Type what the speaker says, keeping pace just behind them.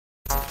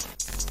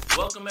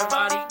Welcome,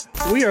 everybody.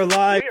 We are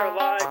live.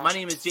 My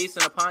name is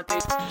Jason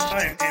Aponte.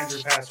 I am Andrew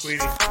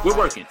Pasquini. We're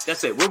working.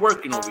 That's it. We're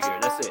working over here.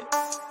 That's it.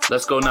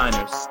 Let's go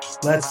Niners.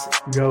 Let's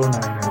go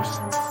Niners.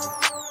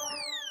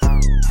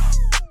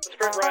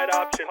 Sprint Ride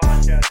Option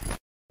Podcast.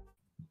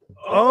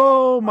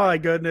 Oh my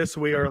goodness,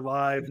 we are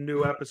live.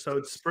 New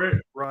episode,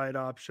 Sprint Ride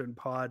Option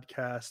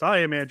Podcast. I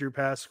am Andrew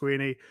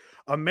Pasquini.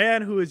 A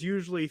man who is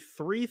usually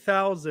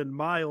 3,000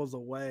 miles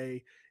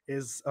away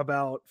is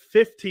about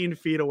 15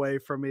 feet away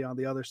from me on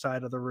the other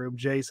side of the room,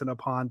 Jason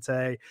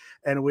Aponte,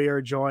 and we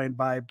are joined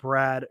by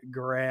Brad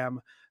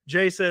Graham.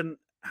 Jason,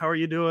 how are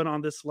you doing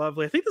on this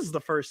lovely, I think this is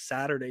the first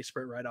Saturday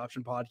Sprint Ride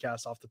Option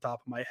Podcast off the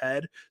top of my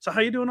head. So how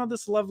are you doing on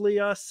this lovely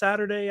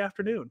Saturday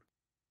afternoon?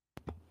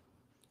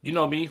 You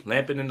know me,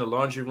 lamping in the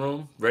laundry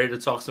room, ready to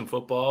talk some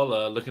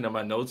football, looking at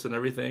my notes and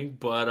everything.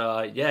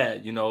 But yeah,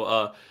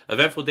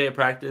 eventful day of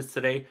practice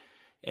today.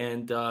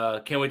 And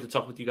can't wait to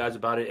talk with you guys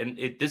about it.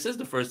 And this is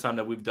the first time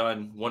that we've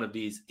done one of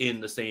these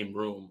in the same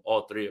room,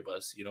 all three of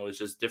us. You know, it's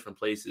just different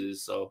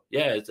places. So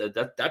yeah,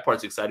 that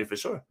part's exciting for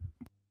sure.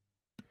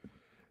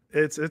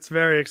 It's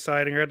very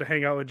exciting. I got to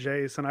hang out with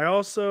Jason. I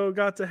also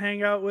got to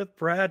hang out with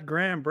Brad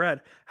Graham.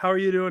 Brad, how are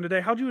you doing today?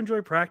 How'd you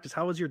enjoy practice?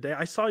 How was your day?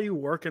 I saw you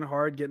working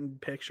hard, getting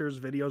pictures,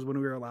 videos when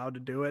we were allowed to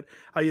do it.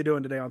 How you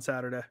doing today on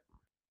Saturday?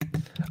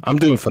 I'm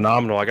doing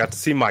phenomenal. I got to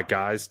see my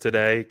guys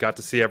today. Got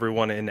to see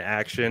everyone in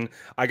action.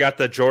 I got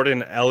the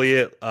Jordan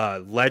Elliott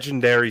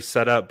legendary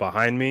setup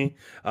behind me.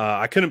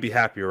 I couldn't be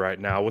happier right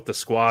now with the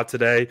squad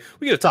today.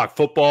 We get to talk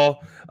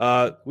football.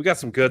 We got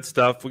some good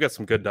stuff. We got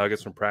some good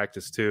nuggets from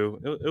practice too.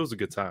 It was a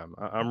good time.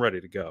 I'm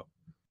ready to go.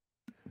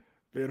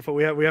 Beautiful.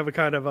 We have a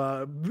kind of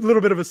a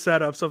little bit of a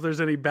setup. So if there's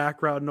any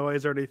background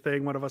noise or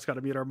anything, one of us got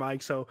to mute our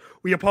mic. So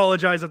we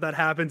apologize if that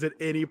happens at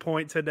any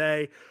point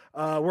today.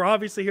 We're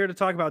obviously here to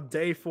talk about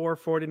day 4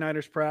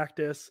 49ers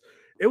practice.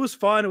 It was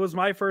fun. It was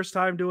my first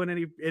time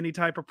doing any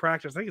type of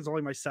practice. I think it's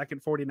only my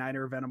second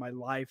 49er event of my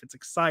life. It's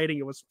exciting.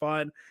 It was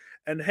fun.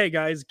 And hey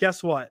guys,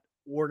 guess what?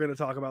 We're going to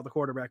talk about the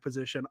quarterback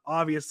position.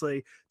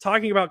 Obviously,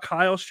 talking about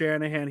Kyle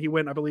Shanahan, he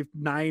went, I believe,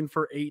 9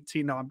 for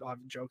 18. No, I'm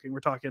joking.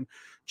 We're talking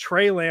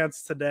Trey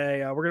Lance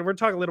today. We're going to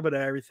talk a little bit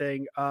of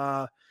everything.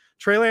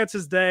 Trey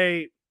Lance's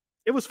day,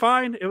 it was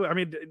fine.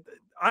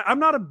 I'm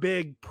not a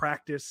big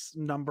practice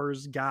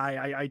numbers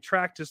guy. I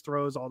tracked his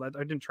throws, all that.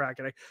 I didn't track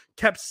it. I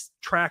kept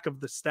track of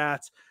the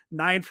stats.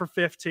 9 for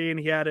 15.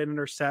 He had an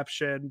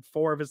interception.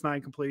 4 of his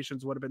 9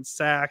 completions would have been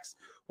sacks.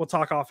 We'll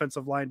talk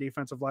offensive line,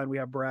 defensive line. We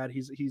have Brad.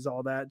 He's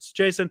all that. So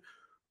Jason,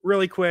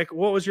 really quick,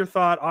 what was your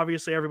thought?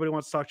 Obviously, everybody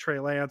wants to talk Trey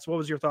Lance. What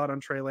was your thought on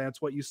Trey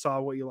Lance? What you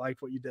saw, what you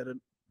liked, what you didn't?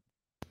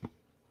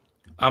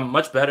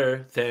 Much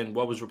better than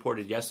what was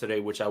reported yesterday,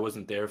 which I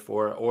wasn't there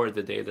for, or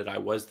the day that I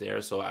was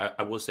there. So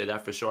I will say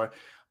that for sure.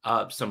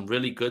 Some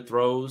really good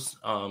throws,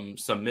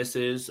 some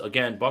misses.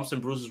 Again, bumps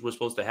and bruises were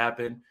supposed to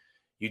happen.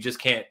 You just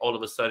can't all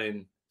of a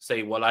sudden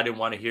say, well, I didn't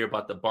want to hear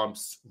about the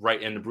bumps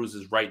right and the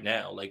bruises right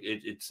now. Like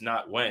it's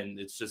not when,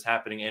 it's just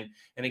happening.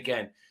 And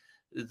again,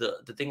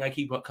 the thing I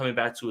keep coming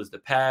back to is the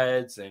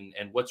pads and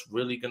what's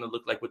really going to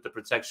look like with the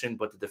protection.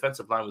 But the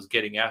defensive line was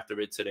getting after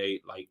it today,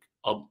 like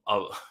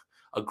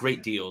a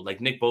great deal. Like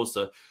Nick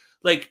Bosa,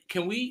 like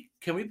can we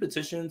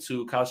petition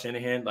to Kyle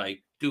Shanahan,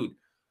 like, dude,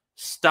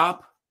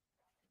 stop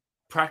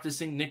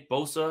practicing Nick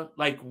Bosa.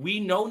 Like, we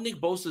know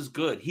Nick Bosa's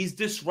good. He's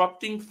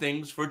disrupting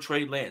things for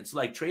Trey Lance.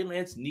 Like, Trey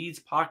Lance needs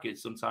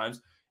pockets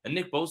sometimes, and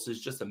Nick Bosa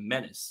is just a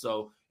menace.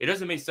 So it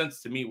doesn't make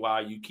sense to me why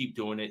you keep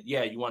doing it.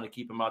 Yeah, you want to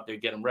keep him out there,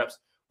 get him reps.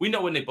 We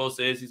know what Nick Bosa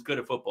is. He's good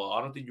at football.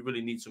 I don't think you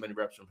really need so many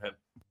reps from him.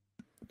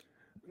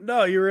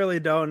 No, you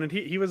really don't. And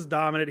he was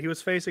dominant. He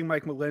was facing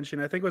Mike McGlinchey.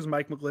 And I think it was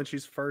Mike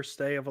McGlinchey's first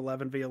day of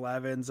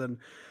 11v11s. And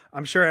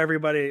I'm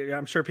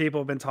sure people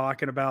have been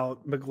talking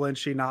about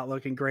McGlinchey not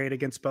looking great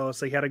against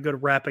Bosa. He had a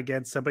good rep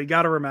against him. But you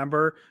got to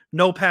remember,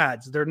 no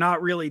pads. They're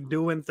not really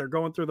they're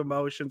going through the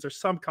motions. There's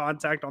some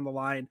contact on the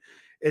line.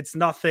 It's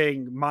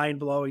nothing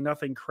mind-blowing,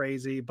 nothing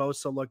crazy.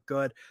 Bosa looked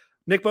good.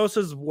 Nick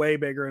Bosa's way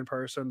bigger in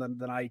person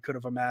than I could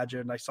have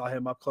imagined. I saw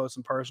him up close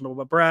and personal.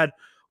 But Brad,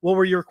 what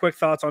were your quick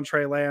thoughts on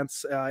Trey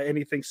Lance?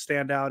 Anything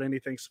stand out?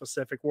 Anything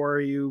specific?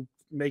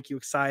 Make you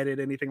excited?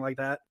 Anything like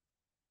that?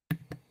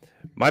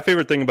 My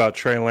favorite thing about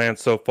Trey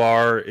Lance so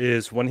far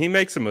is when he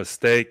makes a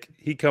mistake,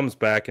 he comes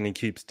back and he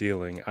keeps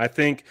dealing. I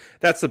think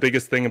that's the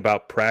biggest thing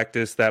about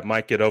practice that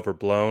might get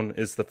overblown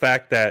is the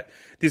fact that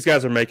these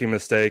guys are making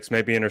mistakes.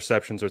 Maybe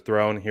interceptions are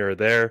thrown here or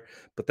there,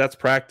 but that's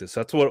practice.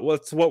 That's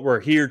what we're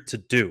here to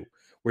do.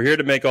 We're here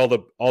to make all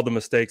the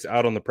mistakes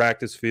out on the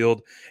practice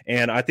field.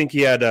 And I think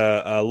he had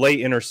a late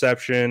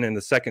interception in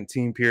the second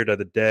team period of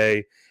the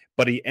day,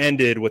 but he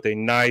ended with a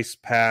nice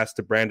pass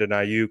to Brandon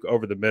Ayuk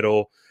over the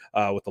middle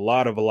with a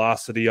lot of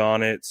velocity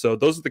on it. So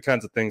those are the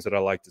kinds of things that I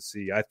like to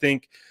see. I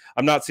think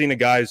I'm not seeing a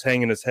guy who's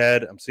hanging his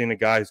head. I'm seeing a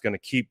guy who's going to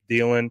keep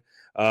dealing.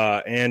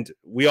 And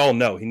we all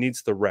know he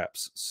needs the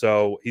reps.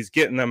 So he's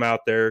getting them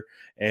out there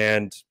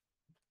and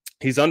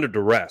he's under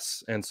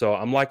duress. And so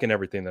I'm liking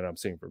everything that I'm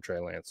seeing from Trey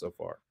Lance so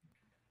far.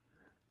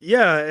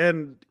 Yeah,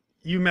 and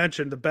you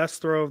mentioned the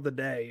best throw of the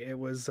day. It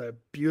was a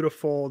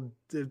beautiful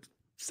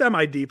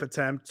semi-deep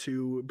attempt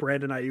to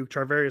Brandon Ayuk.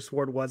 Charvarius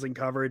Ward was in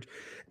coverage,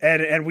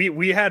 and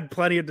we had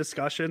plenty of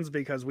discussions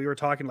because we were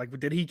talking like,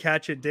 did he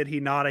catch it? Did he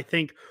not? I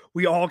think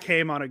we all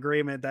came on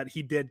agreement that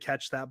he did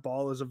catch that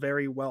ball. It was a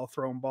very well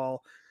thrown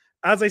ball.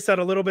 As I said,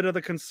 a little bit of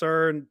the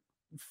concern,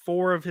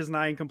 4 of his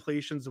 9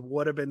 completions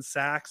would have been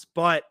sacks,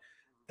 but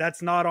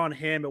that's not on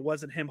him. It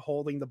wasn't him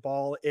holding the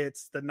ball.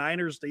 It's the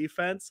Niners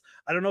defense.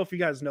 I don't know if you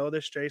guys know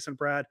this, Jason,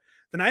 Brad.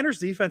 The Niners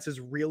defense is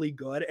really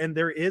good, and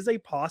there is a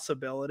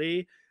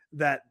possibility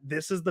that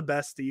this is the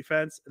best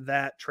defense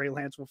that Trey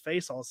Lance will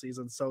face all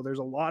season. So there's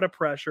a lot of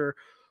pressure,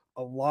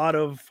 a lot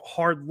of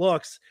hard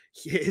looks.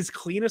 His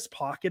cleanest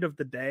pocket of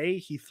the day,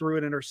 he threw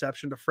an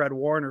interception to Fred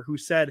Warner, who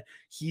said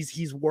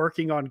he's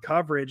working on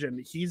coverage, and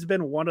he's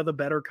been one of the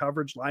better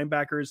coverage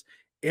linebackers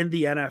in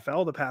the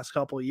NFL the past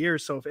couple of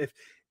years. So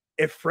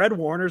if Fred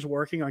Warner's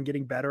working on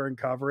getting better in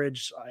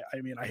coverage,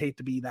 I mean, I hate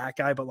to be that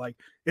guy, but like,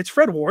 it's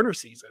Fred Warner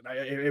season.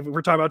 If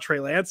we're talking about Trey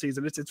Lance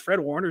season, it's Fred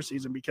Warner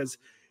season, because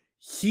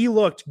he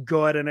looked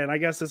good. And I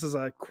guess this is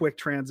a quick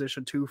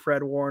transition to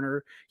Fred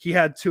Warner. He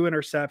had 2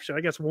 interceptions,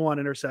 I guess 1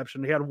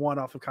 interception. He had 1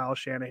 off of Kyle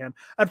Shanahan.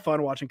 I had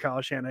fun watching Kyle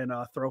Shanahan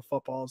throw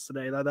footballs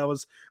today. That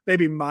was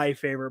maybe my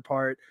favorite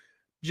part.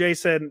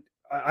 Jason,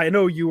 I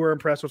know you were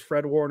impressed with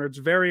Fred Warner. It's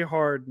very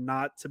hard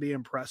not to be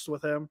impressed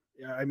with him.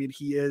 I mean,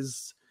 he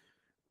is,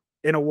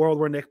 in a world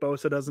where Nick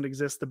Bosa doesn't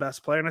exist, the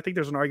best player. And I think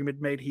there's an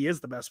argument made he is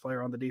the best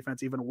player on the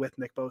defense, even with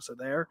Nick Bosa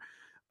there.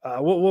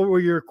 What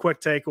were your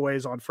quick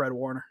takeaways on Fred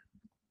Warner?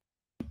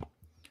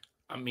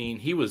 I mean,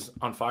 he was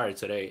on fire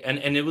today.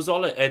 And it was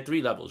all at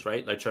 3 levels,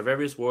 right? Like,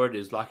 Charvarius Ward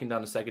is locking down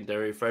the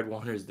secondary. Fred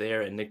Warner is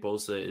there, and Nick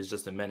Bosa is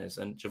just a menace.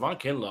 And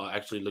Javon Kinlaw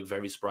actually looked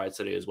very spry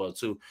today as well,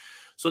 too.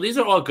 So these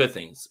are all good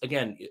things.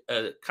 Again,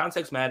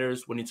 context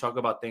matters when you talk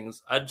about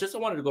things. I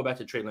wanted to go back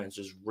to Trey Lance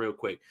just real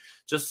quick.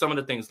 Just some of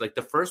the things, like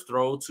the first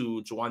throw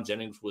to Juwan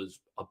Jennings was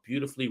a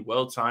beautifully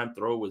well-timed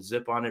throw with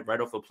zip on it right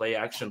off of play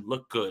action.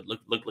 Looked good.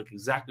 Looked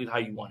exactly how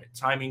you want it.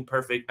 Timing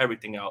perfect,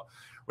 everything out.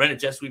 Ran a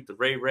jet sweep to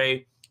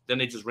Ray. Then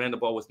they just ran the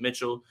ball with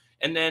Mitchell.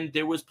 And then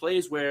there was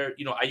plays where,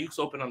 Ayuk's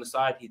open on the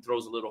side. He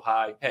throws a little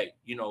high. Hey,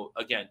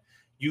 again,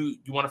 you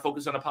want to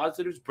focus on the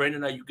positives.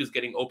 Brandon Ayuk is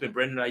getting open.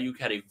 Brandon Ayuk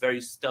had a very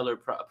stellar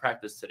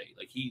practice today.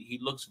 Like, he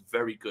looks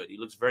very good. He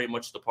looks very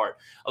much the part.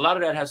 A lot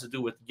of that has to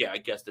do with, I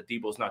guess that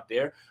Debo's not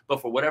there.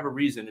 But for whatever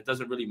reason, it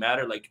doesn't really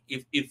matter. Like,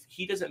 if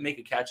he doesn't make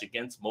a catch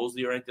against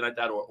Mosley or anything like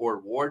that, or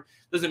Ward,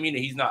 doesn't mean that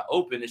he's not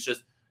open. It's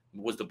just,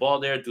 was the ball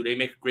there? Do they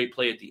make a great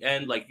play at the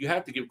end? Like, you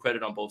have to give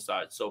credit on both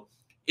sides. So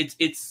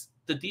it's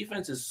the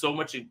defense is so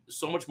much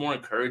more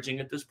encouraging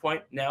at this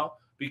point now,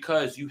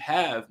 because you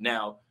have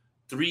now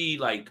 3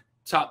 like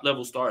top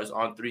level stars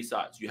on 3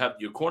 sides. You have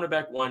your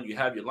cornerback 1, you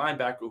have your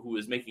linebacker who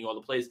is making all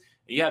the plays,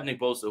 and you have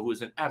Nick Bosa, who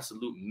is an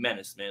absolute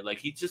menace, man. Like,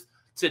 he just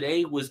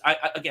today was,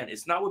 again,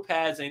 it's not with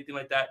pads, anything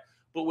like that,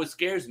 but what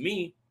scares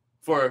me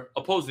for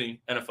opposing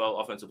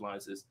NFL offensive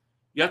lines is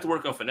you have to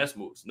work on finesse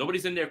moves.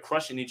 Nobody's in there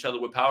crushing each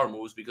other with power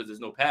moves because there's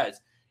no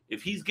pads.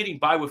 If he's getting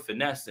by with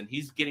finesse and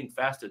he's getting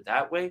faster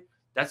that way,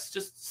 that's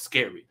just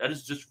scary. That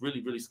is just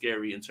really, really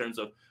scary in terms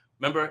of,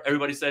 remember,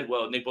 everybody said,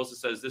 well, Nick Bosa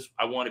says this,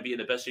 I want to be in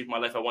the best shape of my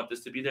life. I want this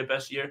to be their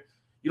best year.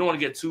 You don't want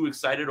to get too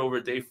excited over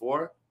day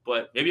 4,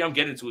 but maybe I'm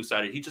getting too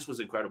excited. He just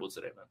was incredible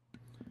today,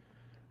 man.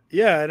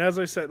 Yeah, and as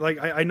I said,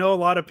 like, I know a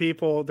lot of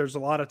people, there's a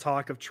lot of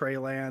talk of Trey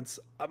Lance.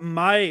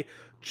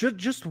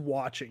 Just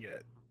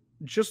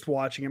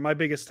watching it, my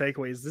biggest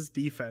takeaway is this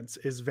defense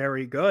is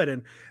very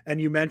good.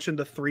 And you mentioned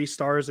the 3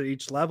 stars at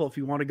each level. If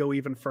you want to go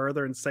even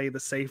further and say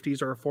the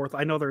safeties are a 4th,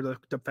 I know they're the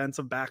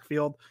defensive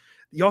backfield.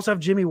 You also have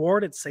Jimmy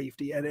Ward at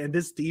safety. And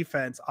this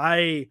defense,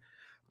 I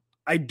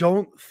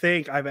don't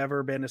think I've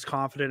ever been as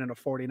confident in a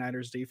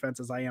 49ers defense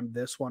as I am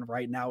this one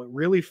right now. It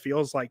really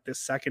feels like this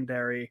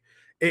secondary,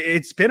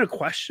 it's been a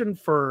question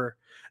for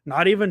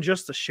not even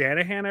just the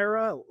Shanahan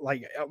era.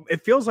 Like,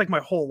 it feels like my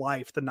whole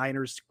life, the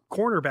Niners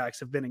cornerbacks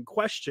have been in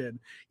question.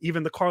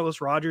 Even the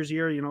Carlos Rogers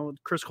year,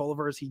 Chris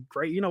Culliver, is he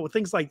great?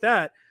 Things like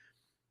that.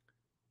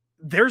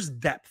 There's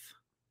depth.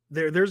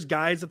 There's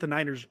guys that the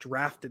Niners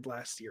drafted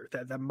last year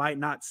that might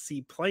not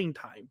see playing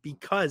time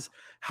because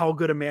how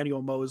good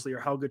Emmanuel Mosley or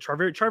how good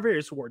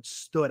Charvarius Ward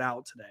stood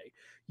out today.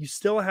 You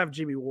still have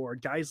Jimmy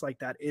Ward, guys like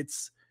that.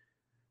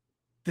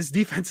 This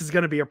defense is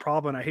going to be a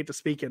problem. I hate to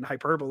speak in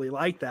hyperbole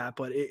like that,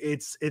 but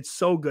it's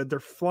so good. They're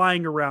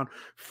flying around.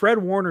 Fred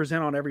Warner's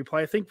in on every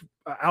play. I think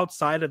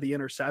outside of the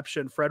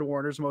interception, Fred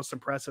Warner's most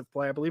impressive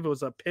play, I believe it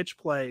was a pitch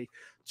play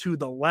to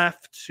the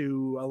left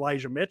to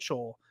Elijah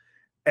Mitchell,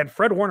 and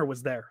Fred Warner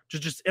was there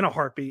just in a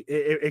heartbeat.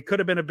 It could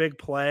have been a big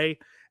play,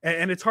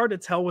 and it's hard to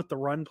tell with the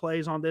run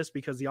plays on this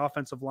because the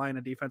offensive line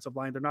and defensive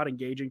line, they're not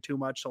engaging too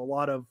much. So a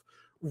lot of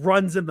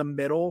runs in the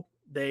middle,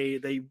 they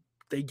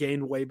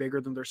gain way bigger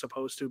than they're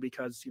supposed to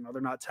because,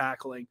 they're not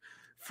tackling.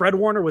 Fred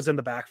Warner was in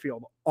the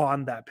backfield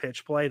on that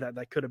pitch play.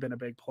 That could have been a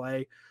big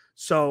play.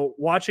 So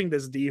watching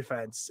this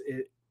defense,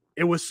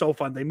 it was so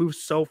fun. They move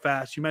so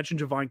fast. You mentioned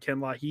Javon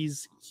Kinlaw.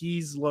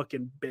 He's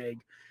looking big.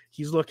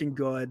 He's looking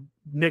good.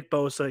 Nick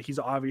Bosa, he's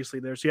obviously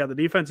there. So yeah, the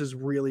defense is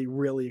really,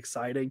 really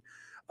exciting.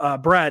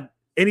 Brad,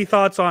 Any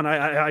thoughts on?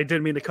 I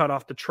didn't mean to cut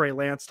off the Trey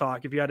Lance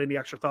talk. If you had any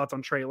extra thoughts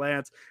on Trey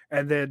Lance,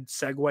 and then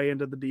segue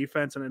into the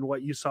defense and then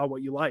what you saw,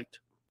 what you liked.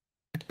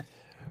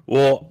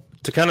 Well,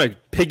 to kind of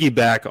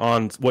piggyback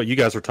on what you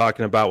guys were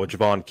talking about with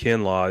Javon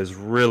Kinlaw, is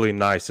really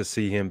nice to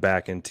see him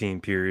back in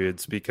team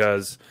periods,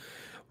 because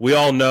we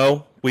all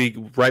know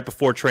right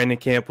before training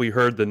camp we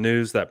heard the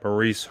news that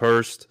Maurice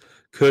Hurst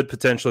could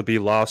potentially be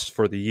lost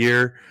for the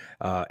year.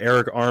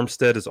 Eric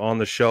Armstead is on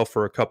the shelf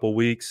for a couple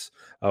weeks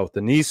with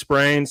the knee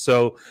sprain.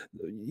 So,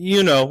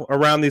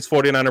 around these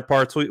 49er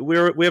parts, we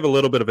have a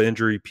little bit of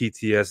injury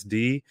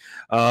PTSD.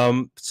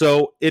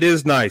 So it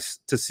is nice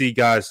to see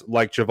guys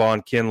like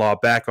Javon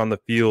Kinlaw back on the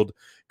field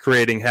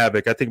creating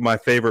havoc. I think my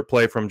favorite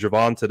play from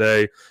Javon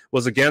today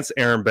was against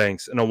Aaron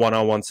Banks in a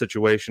one-on-one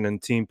situation in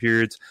team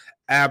periods.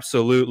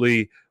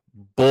 Absolutely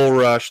bull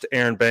rushed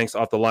Aaron Banks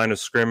off the line of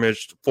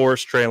scrimmage,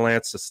 forced Trey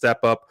Lance to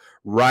step up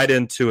right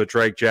into a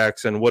Drake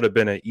Jackson. Would have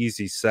been an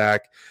easy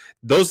sack.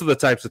 Those are the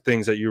types of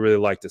things that you really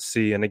like to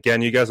see. And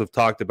again, you guys have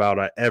talked about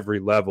at every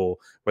level,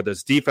 whether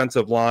it's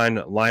defensive line,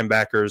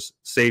 linebackers,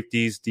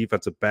 safeties,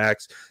 defensive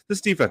backs.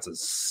 This defense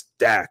is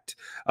stacked.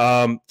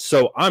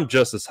 So I'm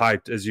just as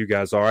hyped as you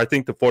guys are. I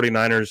think the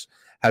 49ers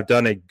have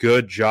done a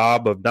good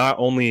job of not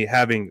only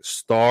having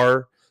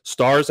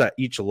stars at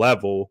each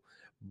level,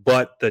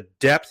 but the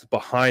depth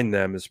behind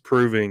them is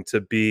proving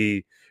to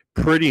be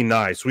pretty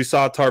nice. We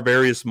saw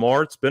Tarvarius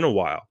Moore. It's been a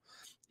while.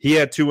 He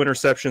had 2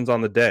 interceptions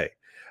on the day.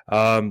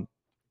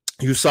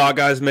 You saw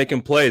guys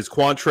making plays.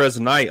 Quantrez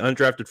Knight,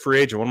 undrafted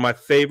free agent, one of my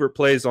favorite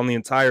plays on the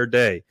entire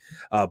day.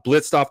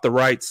 Blitzed off the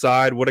right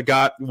side, would have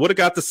got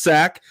the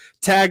sack,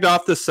 tagged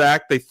off the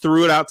sack. They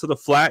threw it out to the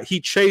flat. He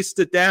chased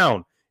it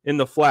down in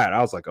the flat.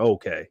 I was like,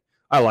 okay,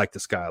 I like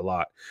this guy a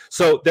lot.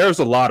 So there's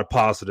a lot of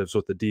positives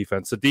with the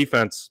defense. The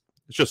defense,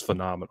 it's just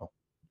phenomenal.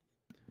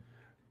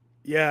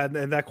 Yeah,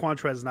 and that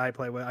Quantrez Knight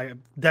play, I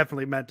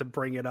definitely meant to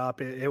bring it up.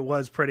 It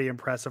was pretty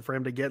impressive for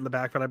him to get in the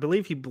backfield. I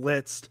believe he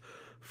blitzed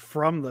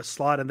from the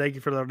slot, and thank you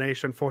for the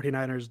donation,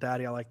 49ers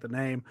Daddy. I like the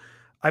name.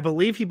 I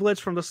believe he blitzed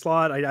from the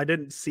slot. I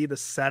didn't see the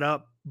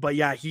setup, but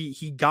yeah,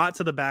 he got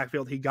to the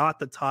backfield. He got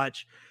the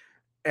touch,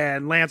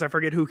 and Lance, I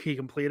forget who he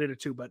completed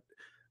it to, but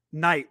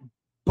Knight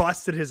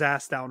busted his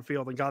ass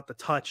downfield and got the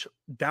touch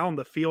down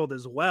the field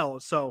as well.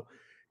 So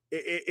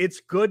it's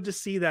good to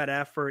see that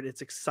effort.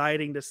 It's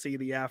exciting to see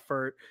the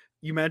effort.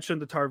 You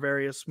mentioned the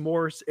Tarvarius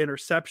Moore's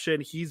interception.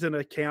 He's in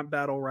a camp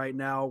battle right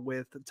now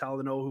with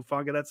Talanoa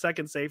Hufanga. That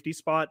second safety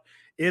spot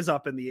is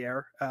up in the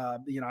air. I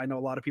know a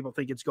lot of people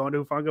think it's going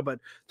to Hufanga, but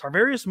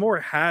Tarvarius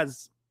Moore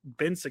has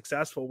been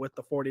successful with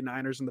the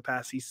 49ers in the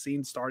past. He's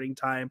seen starting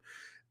time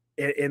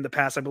in the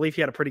past. I believe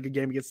he had a pretty good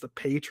game against the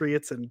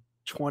Patriots in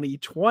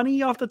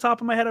 2020 off the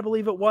top of my head, I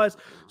believe it was.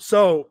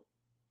 So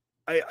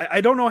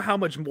I don't know how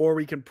much more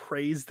we can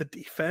praise the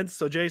defense.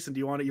 So Jason, do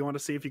you want to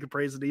see if you could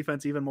praise the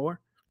defense even more?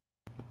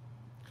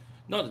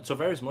 No, the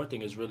Tarvarius Moore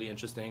thing is really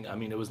interesting. I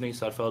mean, it was Nate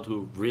Sudfeld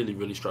who really,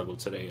 really struggled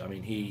today. I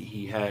mean,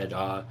 he had 2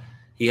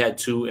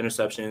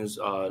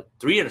 interceptions,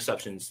 3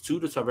 interceptions, 2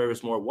 to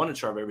Tarvarius Moore, 1 to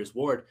Charvarius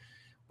Ward.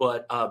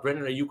 But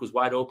Brandon Ayuk was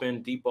wide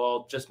open, deep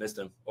ball, just missed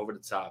him over the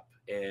top.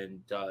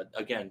 And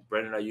again,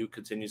 Brandon Ayuk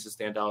continues to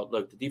stand out.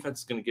 Look, the defense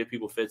is going to give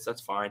people fits.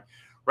 That's fine.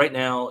 Right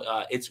now,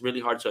 it's really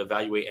hard to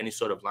evaluate any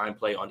sort of line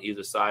play on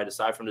either side,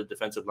 aside from the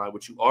defensive line,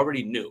 which you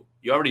already knew.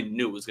 You already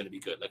knew it was going to be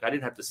good. Like, I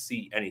didn't have to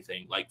see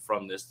anything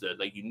from this.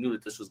 You knew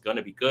that this was going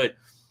to be good.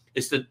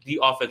 It's the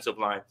offensive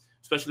line,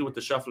 especially with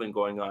the shuffling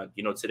going on.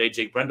 Today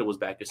Jake Brendel was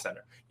back at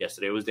center.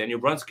 Yesterday it was Daniel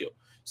Brunskill.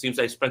 Seems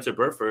like Spencer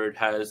Burford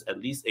has at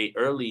least a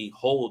early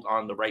hold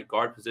on the right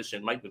guard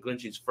position. Mike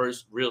McGlinchey's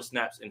first real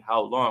snaps in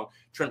how long?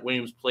 Trent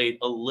Williams played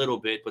a little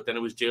bit, but then it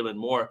was Jalen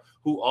Moore,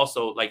 who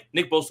also,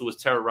 Nick Bosa was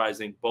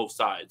terrorizing both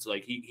sides.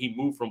 He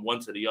moved from one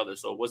to the other.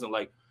 So it wasn't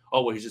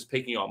he's just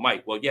picking on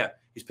Mike. Well, yeah,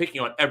 he's picking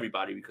on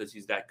everybody because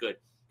he's that good.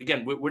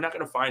 Again, we're not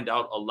going to find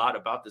out a lot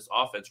about this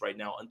offense right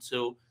now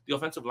until the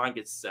offensive line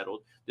gets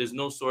settled. There's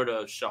no sort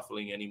of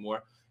shuffling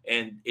anymore,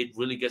 and it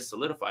really gets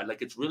solidified.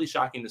 It's really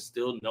shocking to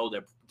still know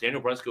that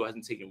Daniel Brunskill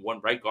hasn't taken one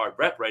right guard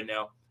rep right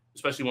now,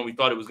 especially when we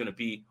thought it was going to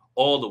be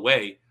all the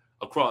way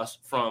across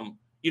from,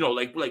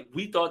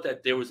 we thought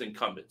that there was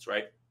incumbents,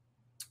 right?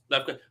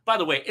 By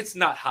the way, it's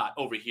not hot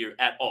over here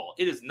at all.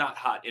 It is not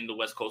hot in the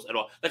West Coast at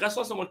all. I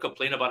saw someone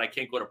complain about I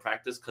can't go to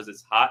practice because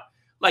it's hot.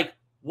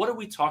 What are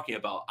we talking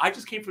about? I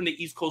just came from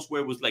the East Coast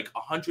where it was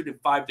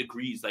 105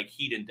 degrees,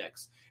 heat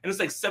index. And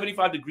it's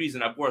 75 degrees,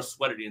 and I wore a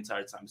sweater the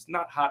entire time. It's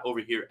not hot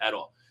over here at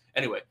all.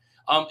 Anyway,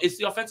 it's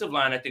the offensive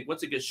line. I think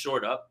once it gets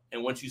shored up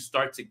and once you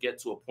start to get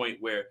to a point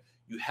where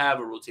you have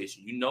a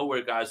rotation, you know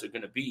where guys are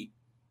going to be,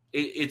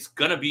 it's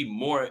going to be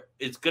more –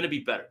 it's going to be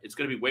better. It's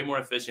going to be way more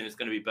efficient. It's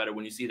going to be better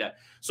when you see that.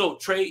 So,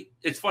 Trey,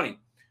 it's funny.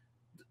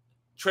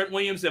 Trent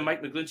Williams and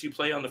Mike McGlinchey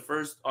play on the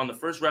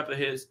first rep of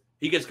his.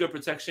 He gets good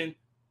protection.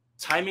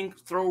 Timing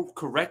throw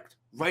correct,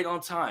 right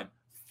on time.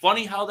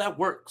 Funny how that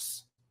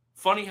works.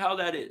 Funny how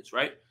that is,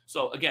 right?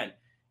 So, again,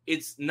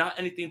 it's not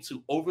anything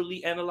to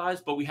overly analyze,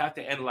 but we have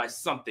to analyze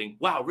something.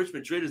 Wow, Rich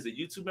Madrid is a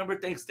YouTube member.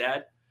 Thanks,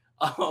 Dad.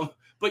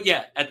 But,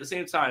 yeah, at the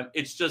same time,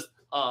 it's just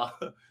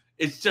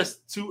it's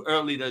just too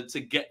early to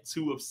get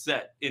too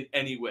upset in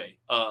any way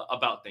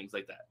about things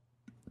like that.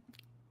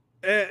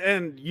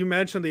 And you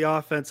mentioned the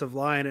offensive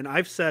line, and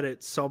I've said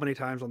it so many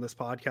times on this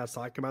podcast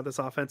talking about this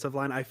offensive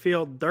line. I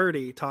feel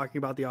dirty talking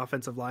about the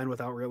offensive line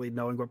without really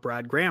knowing what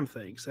Brad Graham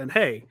thinks. And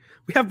hey,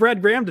 we have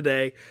Brad Graham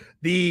today.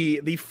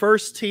 The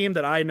first team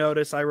that I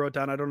noticed, I wrote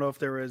down, I don't know if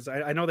there was,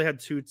 I know they had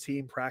 2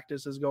 team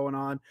practices going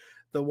on.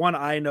 The one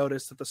I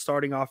noticed that the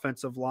starting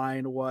offensive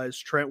line was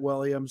Trent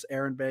Williams,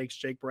 Aaron Banks,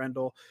 Jake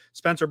Brendel,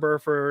 Spencer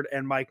Burford,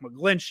 and Mike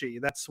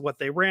McGlinchey. That's what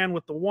they ran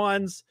with the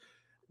ones.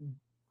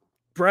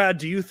 Brad,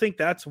 do you think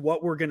that's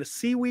what we're going to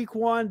see week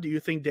 1? Do you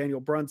think Daniel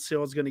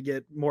Brunskill is going to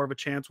get more of a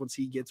chance once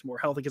he gets more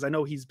healthy? Because I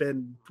know he's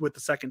been with the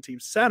second team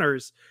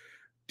centers.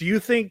 Do you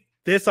think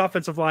this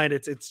offensive line,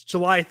 it's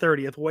July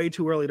 30th, way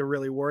too early to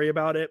really worry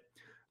about it?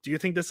 Do you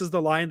think this is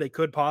the line they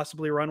could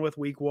possibly run with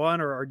week 1,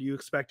 or do you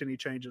expect any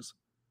changes?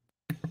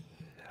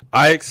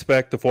 I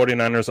expect the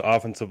 49ers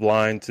offensive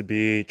line to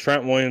be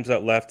Trent Williams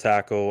at left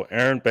tackle,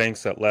 Aaron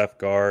Banks at left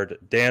guard,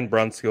 Dan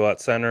Brunskill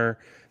at center,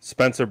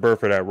 Spencer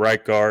Burford at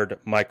right guard,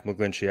 Mike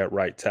McGlinchey at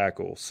right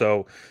tackle.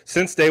 So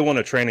since day 1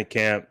 of training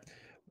camp,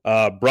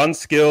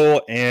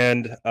 Brunskill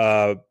and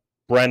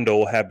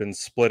Brendel have been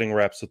splitting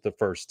reps with the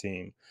first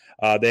team.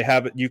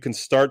 You can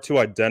start to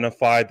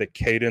identify the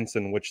cadence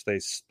in which they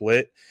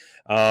split.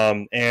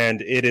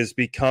 And it is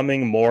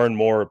becoming more and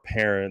more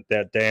apparent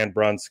that Dan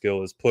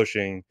Brunskill is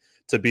pushing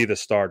to be the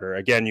starter.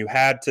 Again, you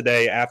had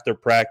today after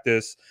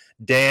practice,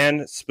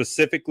 Dan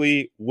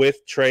specifically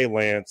with Trey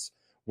Lance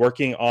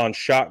working on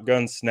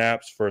shotgun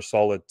snaps for a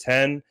solid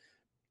 10,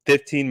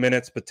 15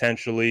 minutes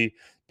potentially,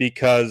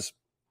 because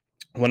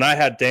when I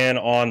had Dan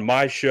on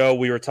my show,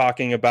 we were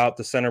talking about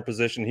the center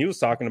position. He was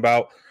talking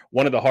about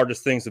one of the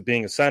hardest things of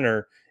being a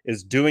center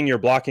is doing your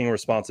blocking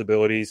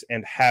responsibilities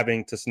and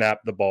having to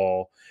snap the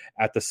ball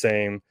at the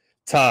same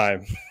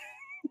time.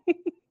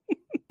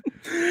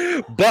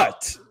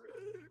 But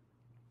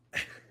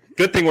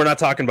good thing we're not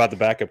talking about the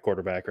backup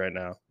quarterback right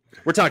now.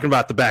 We're talking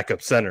about the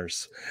backup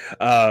centers.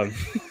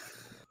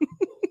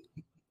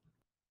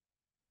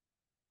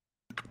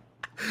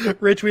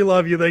 Rich, we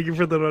love you. Thank you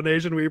for the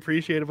donation. We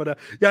appreciate it. But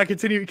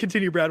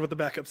continue, Brad, with the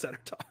backup center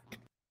talk.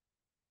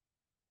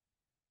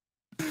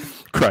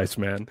 Christ,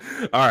 man.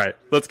 All right,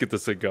 let's get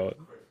this thing going.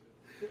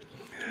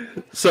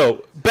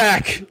 So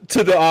back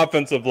to the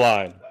offensive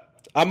line.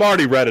 I'm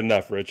already red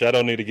enough, Rich. I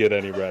don't need to get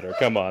any redder.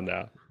 Come on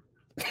now.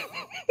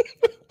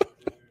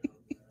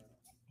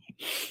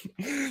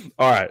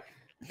 All right.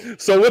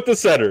 So with the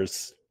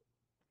centers,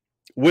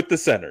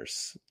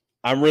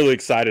 I'm really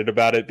excited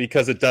about it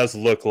because it does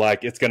look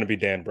like it's going to be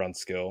Dan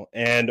Brunskill.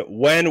 And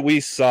when we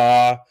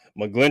saw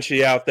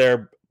McGlinchey out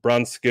there,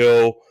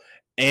 Brunskill,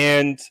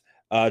 and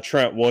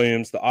Trent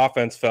Williams, the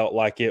offense felt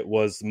like it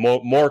was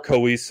more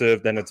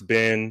cohesive than it's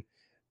been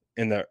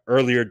in the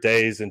earlier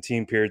days and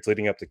team periods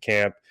leading up to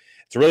camp.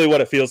 It's really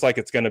what it feels like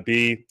it's going to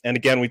be. And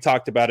again, we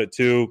talked about it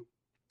too.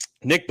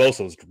 Nick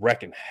Bosa was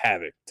wrecking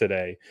havoc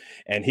today,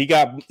 and he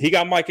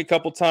got Mike a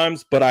couple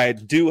times, but I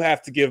do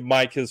have to give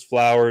Mike his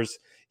flowers.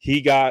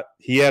 He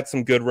had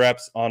some good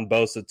reps on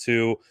Bosa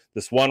too.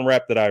 This one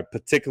rep that I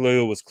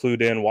particularly was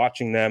clued in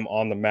watching them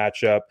on the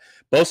matchup.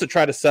 Bosa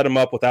tried to set him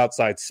up with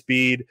outside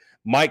speed.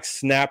 Mike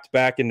snapped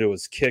back into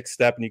his kick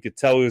step, and you could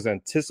tell he was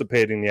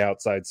anticipating the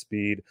outside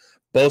speed.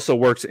 Bosa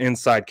works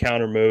inside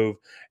counter move.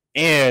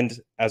 And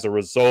as a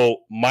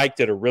result, Mike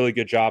did a really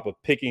good job of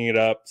picking it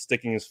up,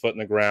 sticking his foot in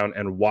the ground,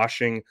 and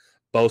washing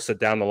Bosa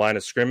down the line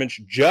of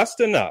scrimmage just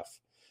enough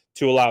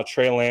to allow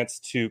Trey Lance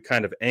to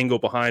kind of angle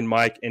behind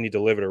Mike, and he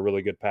delivered a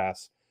really good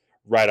pass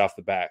right off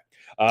the bat.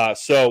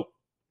 So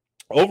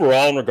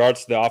overall, in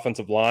regards to the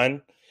offensive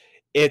line,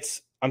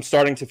 I'm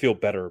starting to feel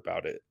better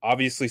about it.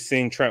 Obviously,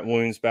 seeing Trent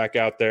Williams back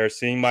out there,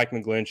 seeing Mike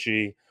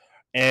McGlinchey,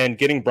 and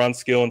getting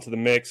Brunskill into the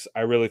mix,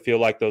 I really feel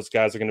like those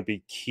guys are going to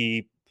be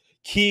key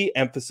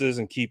emphasis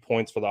and key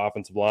points for the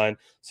offensive line.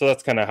 So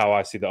that's kind of how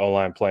I see the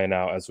O-line playing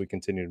out as we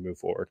continue to move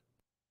forward.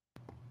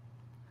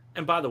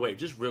 And by the way,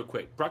 just real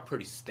quick, Brock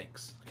Purdy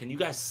stinks. Can you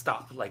guys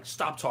stop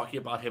talking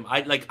about him?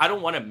 I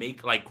don't want to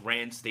make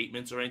grand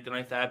statements or anything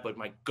like that, but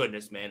my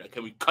goodness, man,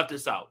 can we cut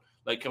this out?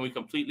 Can we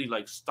completely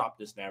stop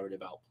this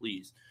narrative out,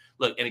 please?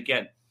 Look, and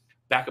again,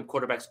 backup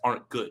quarterbacks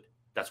aren't good.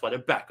 That's why they're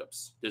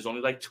backups. There's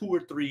only 2 or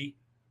 3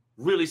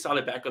 really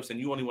solid backups, and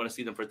you only want to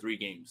see them for 3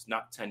 games,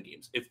 not 10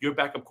 games. If your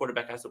backup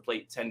quarterback has to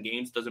play 10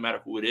 games, doesn't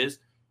matter who it is,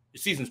 your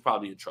season's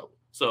probably in trouble.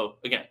 So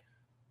again,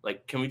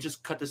 can we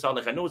just cut this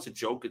out? I know it's a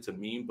joke, it's a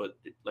meme, but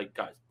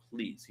guys,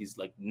 please, he's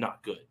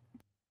not good.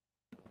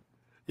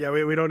 Yeah,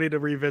 we don't need to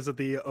revisit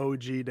the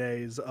OG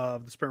days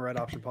of the Sprint Right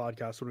Option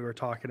podcast when we were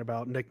talking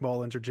about Nick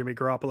Mullins or Jimmy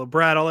Garoppolo.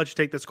 Brad, I'll let you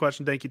take this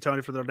question. Thank you,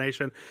 Tony, for the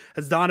donation.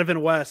 Has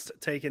Donovan West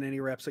taken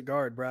any reps at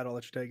guard? Brad, I'll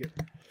let you take it.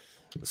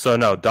 So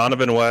no,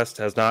 Donovan West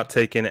has not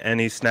taken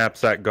any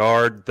snaps at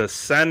guard. The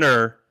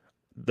center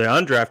the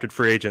undrafted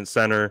free agent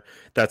center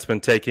that's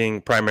been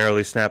taking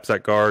primarily snaps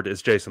at guard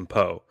is Jason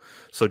Poe.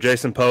 So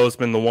Jason Poe has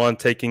been the one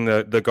taking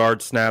the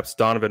guard snaps.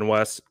 Donovan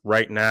West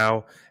right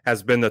now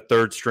has been the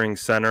third string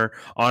center.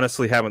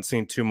 Honestly, haven't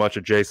seen too much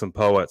of Jason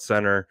Poe at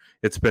center.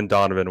 It's been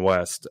Donovan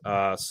West.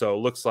 So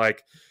looks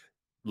like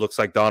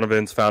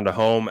Donovan's found a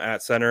home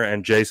at center,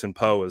 and Jason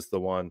Poe is the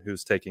one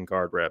who's taking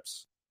guard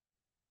reps.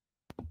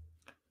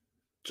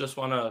 Just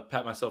want to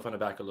pat myself on the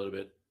back a little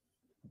bit.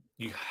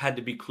 You had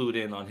to be clued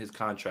in on his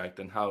contract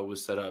and how it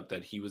was set up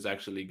that he was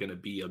actually going to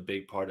be a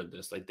big part of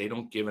this. Like, they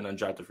don't give an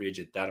undrafted free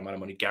agent that amount of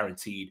money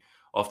guaranteed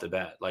off the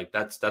bat. Like,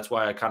 that's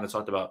why I kind of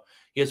talked about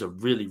he has a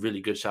really,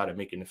 really good shot at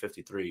making the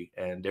 53,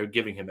 and they're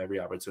giving him every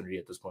opportunity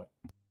at this point.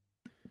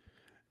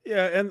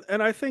 Yeah,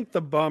 and I think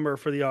the bummer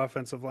for the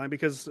offensive line,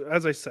 because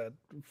as I said,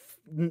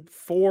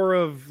 4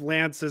 of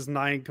Lance's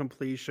 9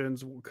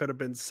 completions could have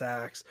been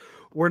sacks.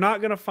 We're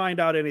not going to find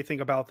out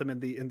anything about them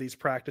in these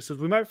practices.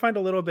 We might find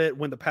a little bit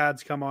when the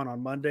pads come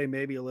on Monday,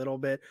 maybe a little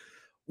bit.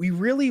 We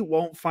really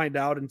won't find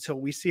out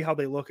until we see how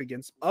they look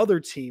against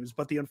other teams.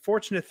 But the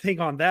unfortunate thing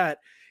on that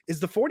is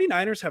the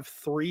 49ers have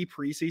 3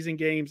 preseason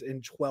games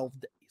in 12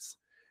 days.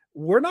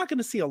 We're not going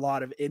to see a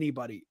lot of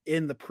anybody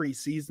in the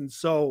preseason.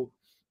 So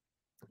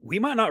we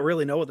might not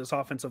really know what this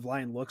offensive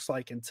line looks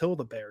like until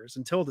the Bears,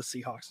 until the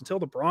Seahawks, until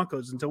the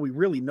Broncos, until we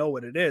really know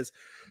what it is.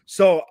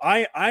 So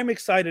I'm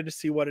excited to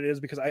see what it is,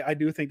 because I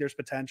do think there's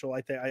potential.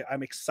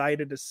 I'm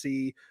excited to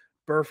see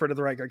Burford at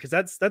the right guard,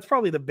 because that's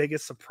probably the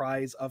biggest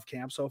surprise of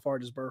camp so far,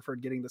 just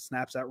Burford getting the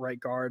snaps at right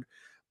guard.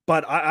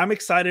 But I'm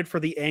excited for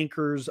the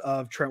anchors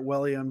of Trent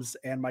Williams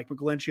and Mike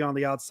McGlinchey on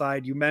the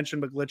outside. You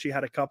mentioned McGlinchey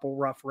had a couple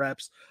rough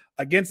reps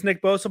against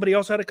Nick Bosa, but he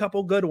also had a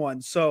couple good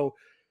ones. So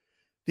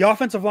the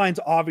offensive line's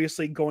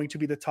obviously going to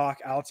be the talk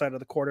outside of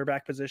the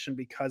quarterback position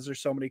because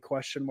there's so many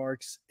question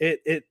marks.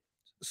 It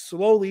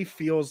slowly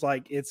feels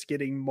like it's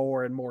getting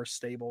more and more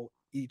stable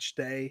each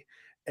day.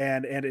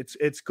 And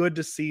it's good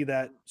to see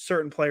that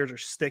certain players are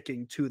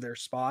sticking to their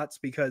spots,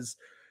 because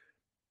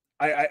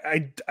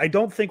I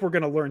don't think we're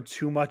going to learn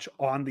too much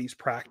on these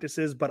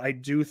practices, but I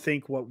do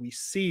think what we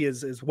see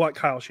is what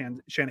Kyle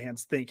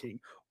Shanahan's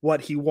thinking, what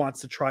he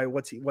wants to try,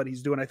 what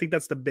he's doing. I think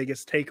that's the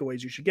biggest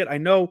takeaways you should get. I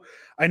know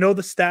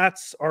the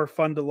stats are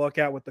fun to look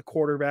at with the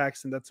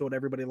quarterbacks, and that's what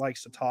everybody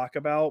likes to talk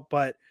about,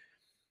 but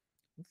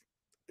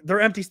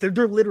they're empty.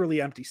 They're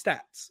literally empty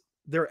stats.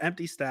 They're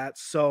empty stats.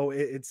 So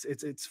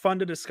it's fun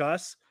to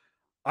discuss.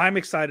 I'm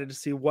excited to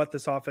see what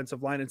this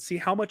offensive line and see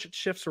how much it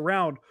shifts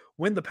around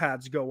when the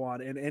pads go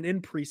on and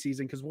in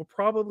preseason, because we'll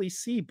probably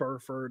see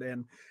Burford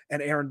and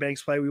Aaron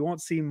Banks play. We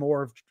won't see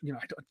more of, you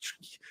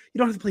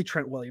don't have to play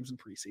Trent Williams in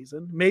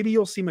preseason. Maybe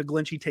you'll see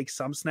McGlinchey take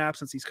some snaps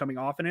since he's coming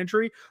off an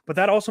injury, but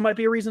that also might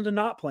be a reason to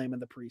not play him in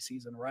the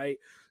preseason, right?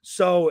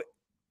 So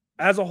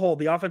as a whole,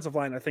 the offensive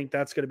line, I think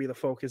that's going to be the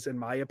focus, in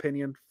my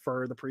opinion,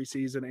 for the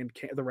preseason and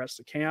the rest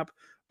of camp.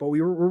 But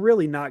we're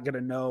really not going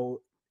to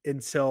know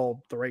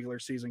until the regular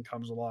season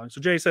comes along. So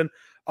Jason,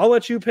 I'll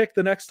let you pick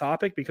the next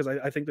topic, because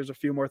I think there's a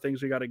few more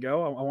things we got to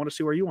go. I want to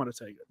see where you want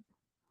to take it.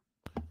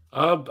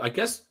 I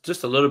guess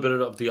just a little bit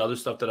of the other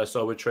stuff that I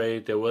saw with Trey.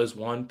 There was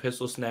one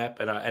pistol snap,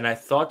 and I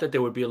thought that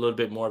there would be a little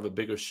bit more of a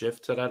bigger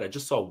shift to that. I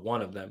just saw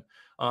one of them.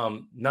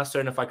 Not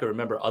certain if I could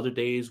remember other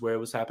days where it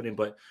was happening,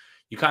 but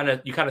you kind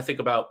of think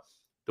about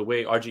the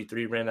way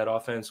RG3 ran that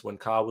offense when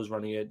Kyle was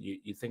running it.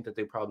 You think that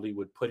they probably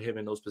would put him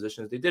in those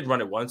positions. They did run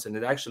it once, and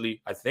it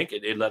actually, I think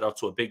it led up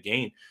to a big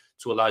gain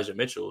to Elijah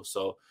Mitchell.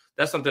 So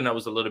that's something that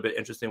was a little bit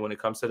interesting when it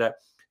comes to that.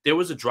 There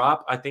was a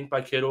drop, I think,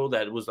 by Kittle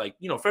that was like,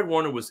 Fred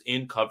Warner was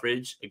in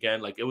coverage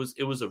again. Like it was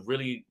a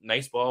really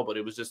nice ball, but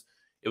it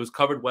was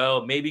covered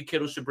well. Maybe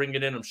Kittle should bring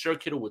it in. I'm sure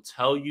Kittle would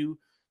tell you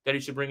that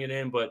he should bring it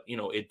in, but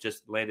it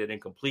just landed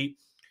incomplete.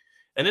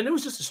 And then there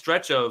was just a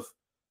stretch of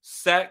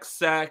sack,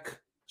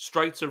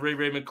 strike to Ray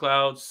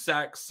McCloud,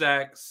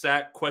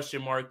 sack,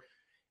 question mark.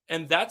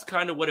 And that's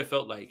kind of what it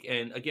felt like.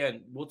 And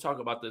again, we'll talk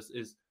about this,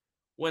 is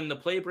when the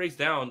play breaks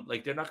down,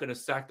 like they're not going to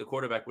sack the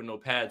quarterback with no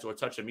pads or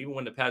touch him. Even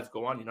when the pads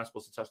go on, you're not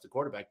supposed to touch the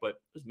quarterback. But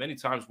there's many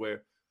times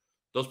where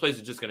those plays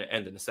are just going to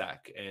end in a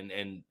sack.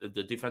 And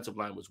the defensive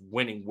line was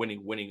winning.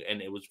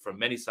 And it was from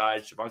many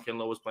sides. Javon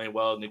Kinlaw was playing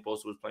well. Nick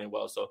Bosa was playing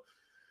well. So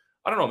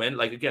I don't know, man.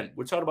 Like, again,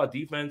 we're talking about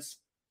defense.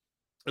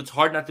 It's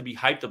hard not to be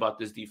hyped about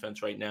this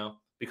defense right now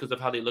because of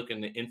how they look in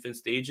the infant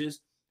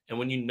stages. And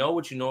when you know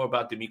what you know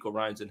about DeMeco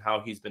Ryans and how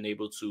he's been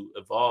able to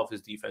evolve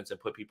his defense and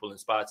put people in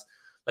spots,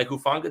 like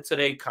Hufanga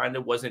today kind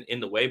of wasn't in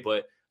the way, but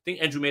I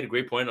think Andrew made a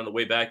great point on the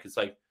way back. It's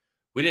like,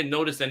 we didn't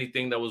notice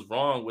anything that was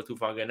wrong with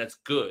Hufanga, and that's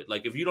good.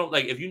 Like, if you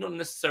don't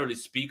necessarily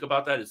speak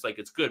about that, it's like,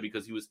 it's good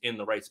because he was in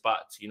the right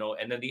spots,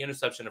 and then the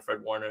interception of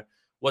Fred Warner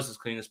was his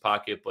cleanest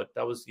pocket, but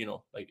that was,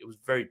 like, it was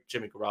very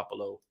Jimmy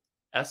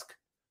Garoppolo-esque.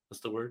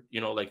 What's the word?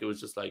 Like, it was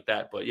just like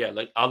that. But yeah,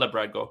 like, I'll let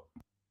Brad go.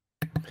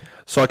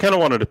 So I kind of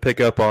wanted to pick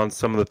up on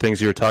some of the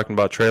things you were talking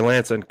about, Trey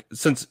Lance. And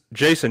since,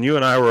 Jason, you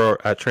and I were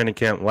at training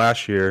camp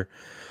last year,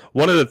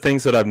 one of the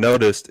things that I've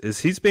noticed is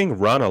he's being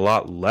run a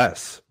lot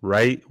less,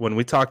 right? When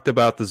we talked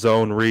about the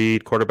zone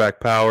read, quarterback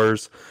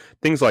powers,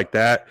 things like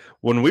that.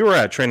 When we were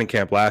at training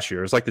camp last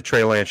year, it was like the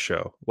Trey Lance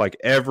show. Like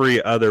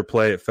every other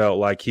play, it felt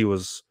like he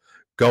was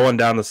going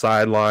down the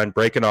sideline,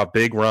 breaking off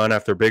big run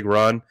after big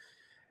run.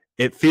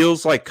 It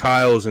feels like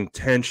Kyle is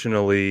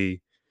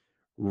intentionally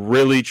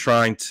really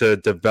trying to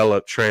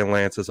develop Trey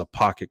Lance as a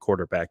pocket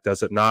quarterback,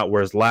 does it not?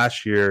 Whereas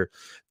last year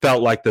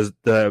felt like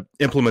the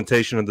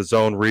implementation of the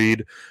zone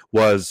read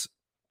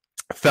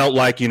felt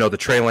like, the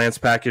Trey Lance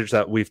package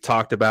that we've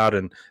talked about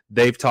and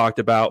they've talked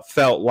about,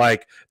 felt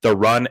like the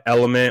run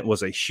element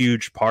was a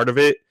huge part of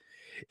it.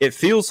 It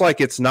feels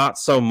like it's not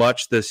so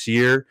much this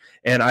year,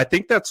 and I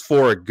think that's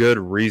for a good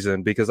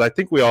reason, because I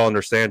think we all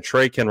understand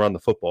Trey can run the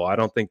football. I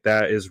don't think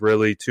that is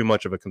really too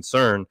much of a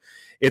concern.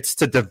 It's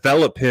to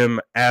develop him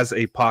as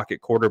a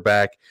pocket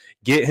quarterback,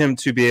 get him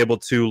to be able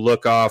to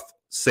look off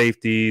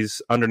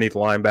safeties, underneath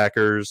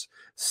linebackers,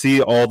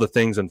 see all the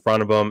things in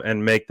front of him,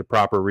 and make the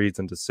proper reads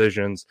and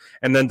decisions,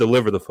 and then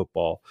deliver the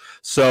football.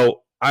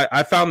 So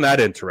I found that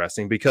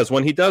interesting, because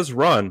when he does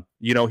run,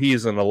 he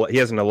has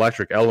an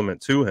electric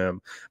element to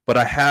him. But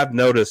I have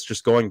noticed,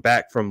 just going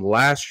back from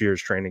last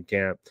year's training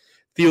camp,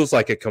 feels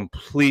like a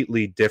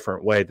completely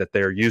different way that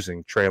they're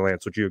using Trey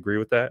Lance. Would you agree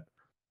with that?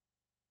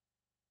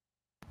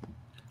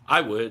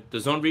 I would. The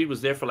zone read was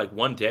there for like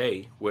one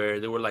day where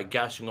they were like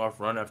gashing off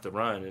run after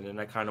run, and then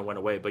that kind of went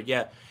away. But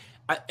yeah,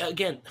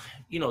 again,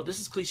 this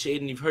is cliched,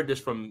 and you've heard this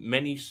from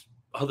many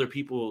other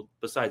people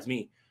besides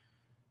me.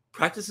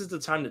 Practice is the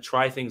time to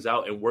try things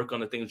out and work on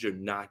the things you're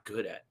not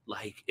good at.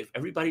 Like, if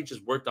everybody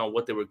just worked on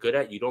what they were good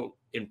at, you don't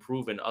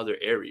improve in other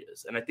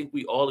areas. And I think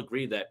we all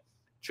agree that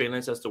Trey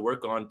Lance has to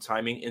work on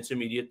timing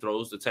intermediate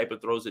throws, the type of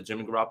throws that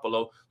Jimmy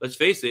Garoppolo, let's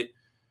face it,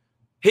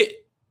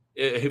 hit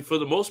for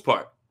the most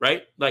part,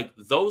 right? Like,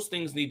 those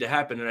things need to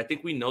happen. And I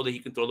think we know that he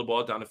can throw the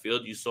ball down the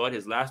field. You saw it.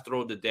 His last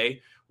throw of the day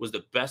was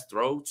the best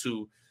throw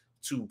to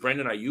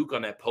Brandon Ayuk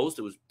on that post.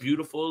 It was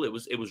beautiful. It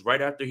was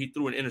right after he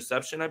threw an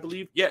interception, I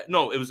believe. Yeah,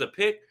 no, it was a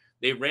pick.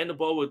 They ran the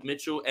ball with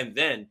Mitchell, and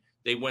then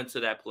they went to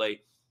that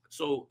play.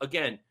 So,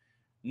 again,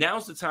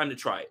 now's the time to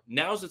try it.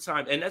 Now's the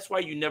time, and that's why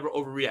you never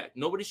overreact.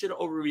 Nobody should have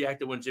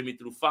overreacted when Jimmy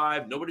threw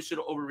 5. Nobody should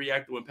have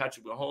overreacted when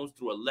Patrick Mahomes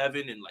threw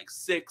 11 and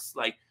 6.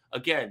 Like,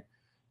 again,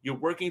 you're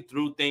working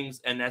through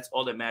things, and that's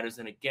all that matters.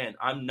 And, again,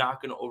 I'm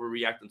not going to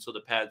overreact until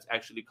the pads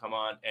actually come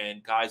on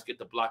and guys get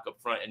the block up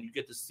front, and you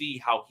get to see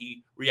how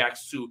he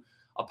reacts to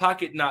a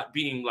pocket not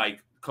being,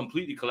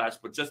 completely collapsed,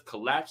 but just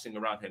collapsing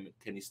around him.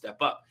 Can he step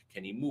up?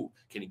 Can he move?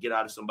 Can he get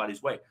out of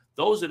somebody's way?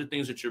 Those are the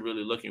things that you're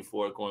really looking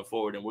for going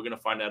forward, and we're going to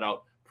find that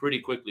out pretty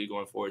quickly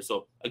going forward.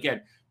 So,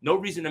 again, no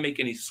reason to make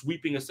any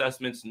sweeping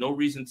assessments, no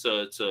reason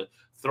to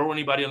throw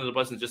anybody under the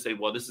bus and just say,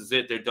 well, this is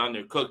it, they're done,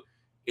 they're cooked.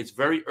 It's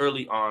very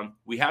early on.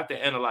 We have to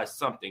analyze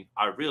something.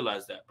 I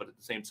realize that, but at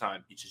the same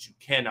time, you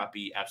cannot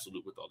be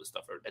absolute with all this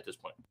stuff at this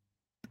point.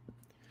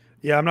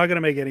 Yeah, I'm not going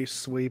to make any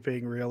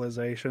sweeping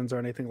realizations or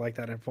anything like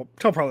that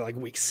until probably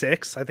week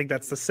 6. I think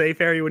that's the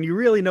safe area when you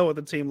really know what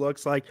the team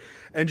looks like.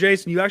 And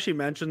Jason, you actually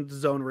mentioned the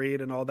zone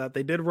read and all that.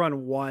 They did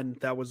run one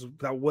that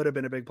would have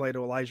been a big play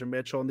to Elijah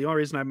Mitchell. And the only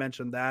reason I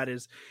mentioned that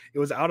is it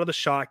was out of the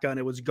shotgun.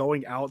 It was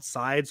going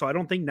outside. So I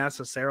don't think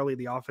necessarily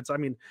the offense,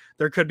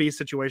 there could be a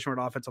situation where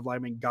an offensive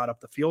lineman got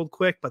up the field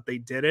quick, but they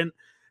didn't.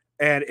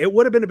 And it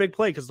would have been a big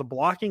play because the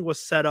blocking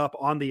was set up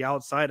on the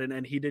outside,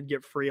 and he did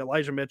get free.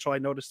 Elijah Mitchell, I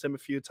noticed him a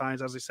few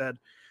times, as I said,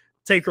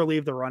 take or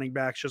leave the running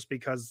backs just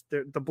because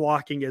the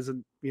blocking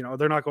isn't,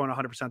 they're not going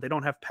 100%. They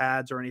don't have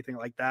pads or anything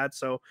like that.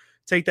 So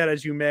take that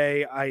as you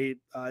may.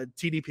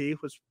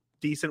 TDP was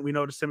decent. We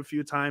noticed him a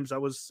few times.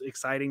 That was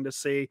exciting to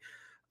see.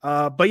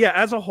 But yeah,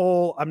 as a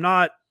whole, I'm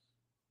not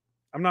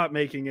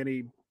making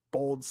any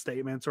bold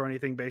statements or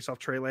anything based off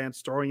Trey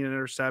Lance throwing an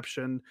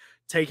interception,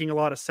 taking a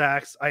lot of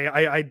sacks.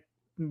 I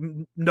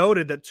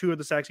noted that 2 of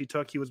the sacks he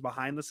took, he was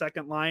behind the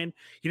second line.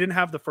 He didn't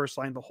have the first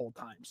line the whole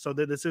time. So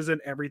this isn't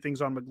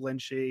everything's on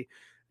McGlinchey.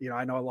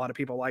 I know a lot of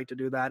people like to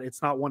do that.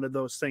 It's not one of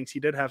those things.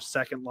 He did have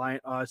second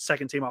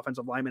team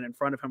offensive linemen in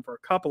front of him for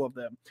a couple of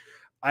them.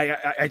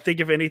 I think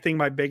if anything,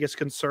 my biggest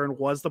concern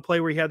was the play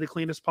where he had the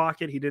cleanest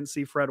pocket. He didn't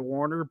see Fred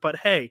Warner, but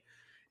hey,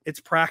 it's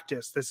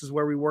practice. This is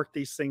where we work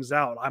these things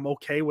out. I'm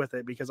okay with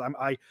it because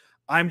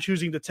I'm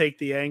choosing to take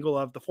the angle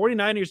of the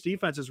 49ers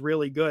defense is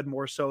really good,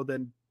 more so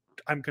than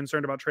I'm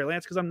concerned about Trey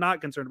Lance, because I'm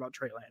not concerned about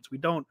Trey Lance. We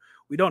don't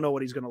know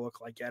what he's going to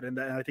look like yet. And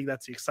I think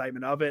that's the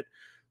excitement of it.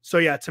 So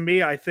yeah, to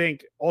me, I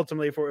think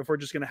ultimately if we're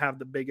just going to have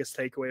the biggest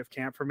takeaway of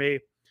camp for me,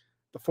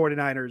 the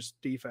 49ers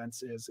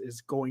defense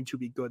is going to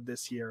be good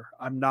this year.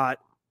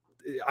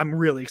 I'm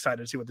really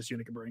excited to see what this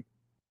unit can bring.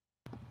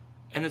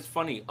 And it's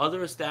funny,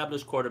 other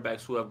established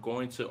quarterbacks who are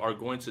going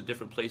to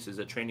different places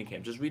at training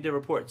camp, just read their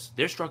reports.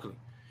 They're struggling.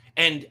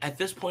 And at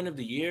this point of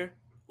the year,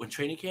 when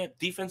training camp,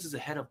 defense is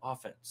ahead of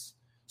offense.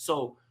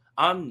 So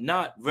I'm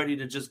not ready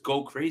to just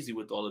go crazy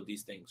with all of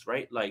these things,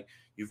 right? Like,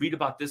 you read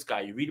about this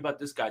guy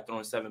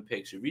throwing 7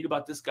 picks. You read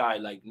about this guy,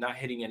 not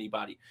hitting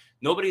anybody.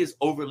 Nobody is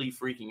overly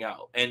freaking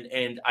out.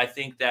 And I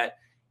think that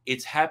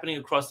it's happening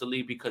across the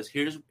league because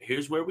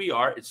here's where we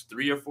are. It's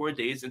 3 or 4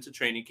 days into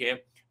training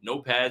camp,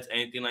 no pads,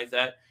 anything like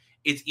that.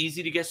 It's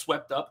easy to get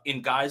swept up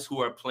in guys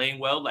who are playing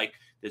well. Like,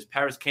 There's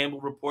Paris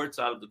Campbell reports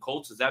out of the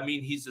Colts. Does that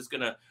mean he's just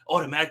going to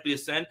automatically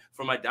ascend?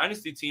 For my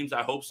dynasty teams,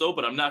 I hope so,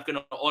 but I'm not going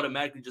to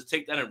automatically just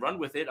take that and run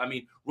with it. I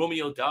mean,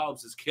 Romeo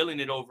Doubs is killing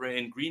it over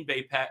in Green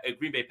Bay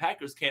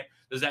Packers camp.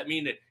 Does that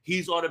mean that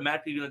he's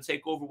automatically going to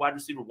take over wide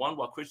receiver 1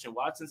 while Christian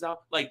Watson's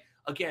out? Like,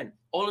 again,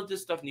 all of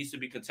this stuff needs to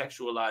be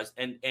contextualized,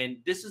 and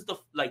this is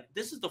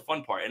the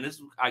fun part, and this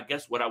is, I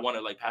guess, what I want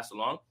to pass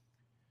along.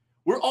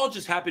 We're all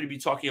just happy to be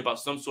talking about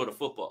some sort of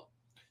football.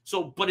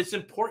 So, but it's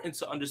important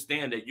to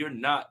understand that you're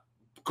not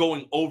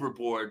going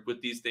overboard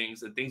with these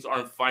things, and things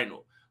aren't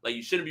final. Like,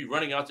 you shouldn't be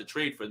running out to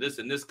trade for this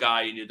and this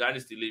guy in your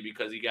dynasty league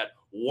because he got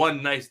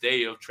one nice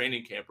day of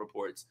training camp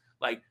reports.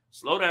 Like,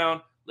 slow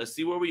down. Let's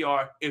see where we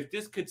are. If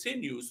this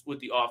continues with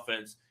the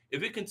offense,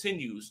 if it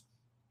continues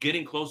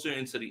getting closer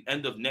into the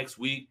end of next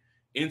week,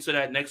 into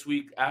that next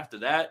week after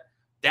that,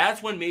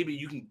 that's when maybe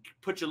you can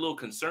put your little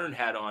concern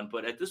hat on.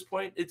 But at this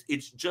point,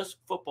 it's just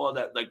football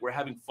that we're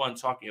having fun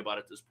talking about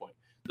at this point.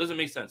 It doesn't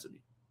make sense to me.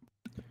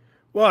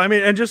 Well, I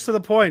mean, and just to the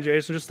point,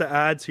 Jason, just to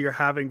add to your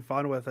having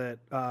fun with it,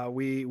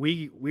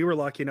 we were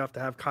lucky enough to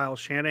have Kyle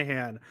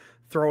Shanahan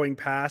throwing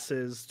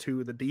passes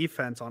to the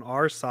defense on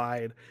our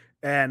side,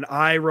 and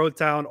I wrote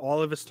down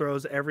all of his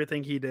throws,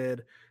 everything he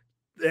did,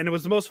 and it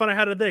was the most fun I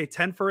had today.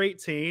 10 for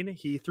 18.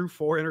 He threw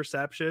 4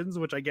 interceptions,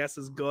 which I guess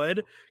is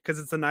good because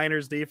it's the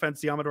Niners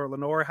defense. Diamador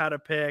Lenore had a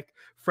pick.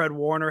 Fred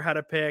Warner had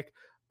a pick.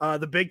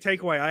 The big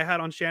takeaway I had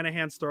on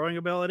Shanahan's throwing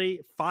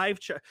ability, 5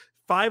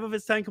 of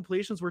his 10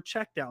 completions were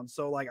check downs.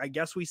 So, I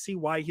guess we see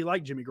why he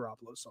liked Jimmy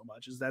Garoppolo so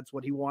much, is that's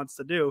what he wants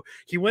to do.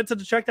 He went to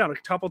the check down a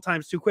couple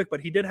times too quick,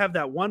 but he did have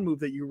that one move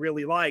that you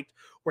really liked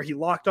where he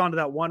locked onto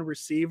that one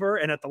receiver,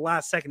 and at the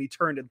last second, he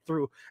turned it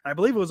through. And I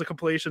believe it was a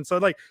completion. So,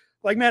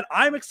 man,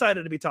 I'm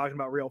excited to be talking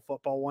about real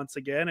football once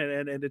again,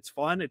 and it's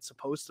fun. It's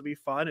supposed to be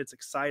fun. It's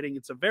exciting.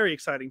 It's a very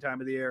exciting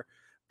time of the year.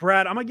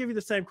 Brad, I'm going to give you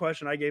the same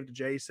question I gave to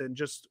Jason.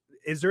 Just,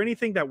 is there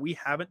anything that we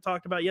haven't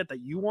talked about yet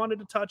that you wanted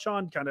to touch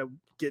on, kind of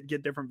get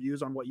different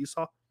views on what you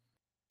saw?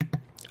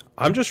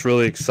 I'm just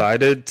really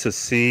excited to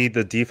see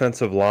the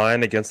defensive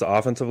line against the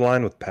offensive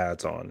line with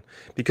pads on,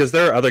 because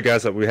there are other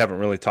guys that we haven't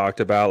really talked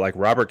about, like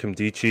Robert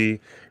Nkemdiche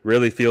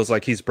really feels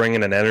like he's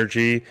bringing an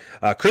energy.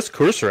 Chris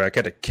Kursarek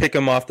had to kick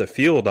him off the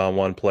field on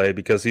one play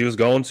because he was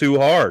going too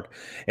hard.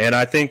 And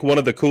I think one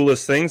of the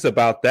coolest things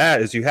about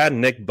that is you had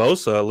Nick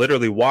Bosa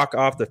literally walk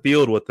off the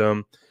field with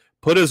him,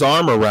 put his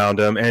arm around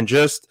him, and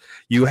just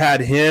you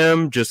had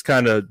him just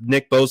kind of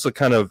Nick Bosa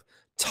kind of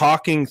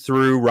talking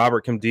through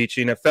Robert Nkemdiche,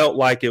 and it felt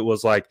like it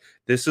was like,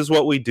 this is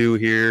what we do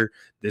here.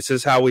 This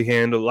is how we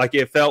handle. Like,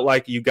 it felt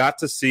like you got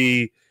to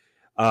see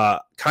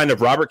kind of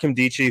Robert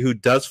Nkemdiche, who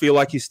does feel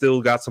like he's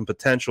still got some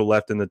potential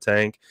left in the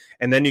tank,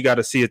 and then you got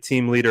to see a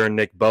team leader in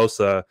Nick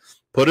Bosa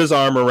put his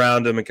arm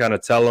around him and kind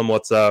of tell him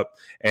what's up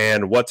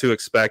and what to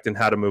expect and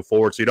how to move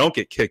forward, so you don't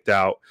get kicked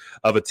out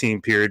of a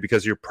team period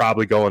because you're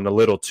probably going a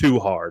little too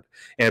hard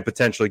and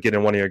potentially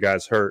getting one of your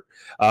guys hurt.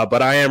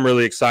 But I am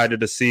really excited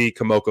to see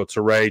Kemoko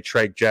Turay,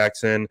 Trey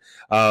Jackson.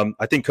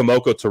 I think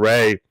Kemoko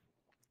Turay,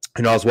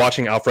 I was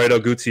watching Alfredo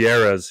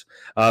Gutierrez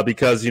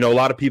because, a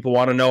lot of people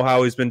want to know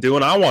how he's been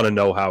doing. I want to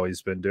know how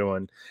he's been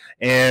doing.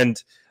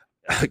 And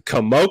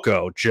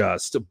Kemoko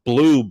just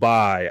blew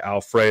by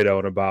Alfredo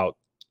in about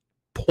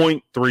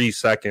 0.3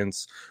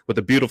 seconds with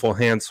a beautiful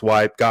hand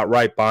swipe, got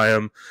right by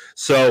him.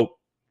 So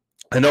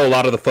I know a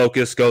lot of the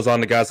focus goes on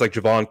to guys like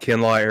Javon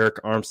Kinlaw, Eric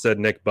Armstead,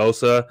 Nick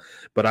Bosa,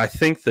 but I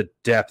think the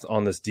depth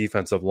on this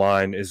defensive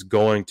line is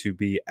going to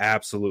be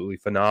absolutely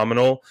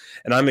phenomenal.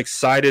 And I'm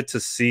excited to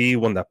see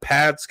when the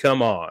pads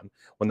come on,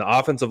 when the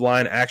offensive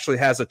line actually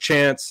has a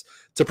chance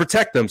to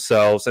protect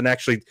themselves and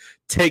actually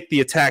take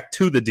the attack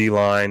to the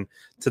D-line,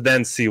 to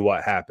then see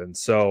what happens.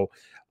 So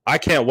I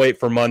can't wait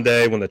for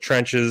Monday when the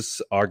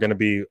trenches are going to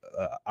be,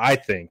 I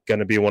think, going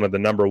to be one of the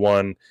number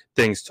one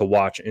things to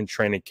watch in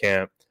training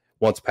camp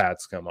once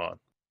pads come on.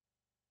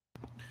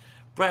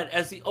 Brad,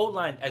 as the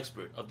O-line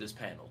expert of this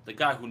panel, the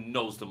guy who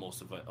knows the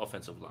most of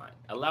offensive line,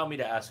 allow me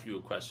to ask you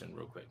a question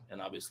real quick,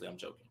 and obviously I'm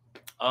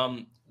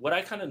joking. What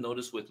I kind of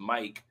noticed with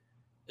Mike,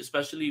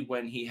 especially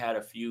when he had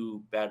a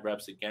few bad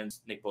reps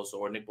against Nick Bosa,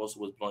 or Nick Bosa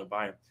was blowing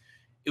by him,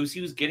 he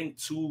was getting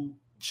too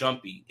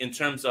jumpy in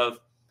terms of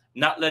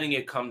not letting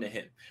it come to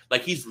him.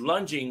 Like, he's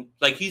lunging,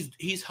 like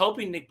he's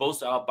helping Nick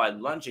Bosa out by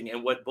lunging,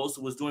 and what Bosa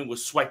was doing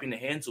was swiping the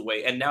hands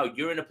away. And now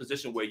you're in a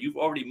position where you've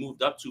already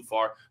moved up too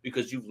far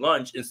because you've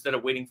lunged instead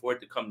of waiting for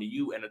it to come to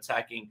you and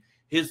attacking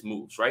his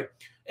moves, right?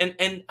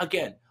 And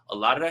again, a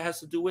lot of that has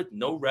to do with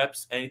no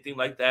reps, anything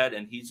like that,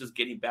 and he's just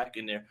getting back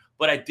in there.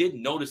 But I did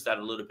notice that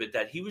a little bit,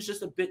 that he was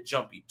just a bit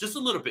jumpy, just a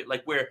little bit,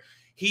 like where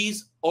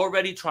he's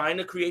already trying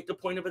to create the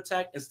point of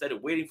attack instead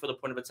of waiting for the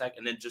point of attack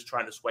and then just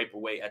trying to swipe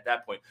away at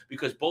that point,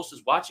 because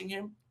Bosa's watching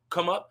him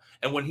come up,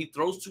 and when he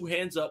throws two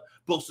hands up,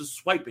 Bosa's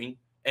swiping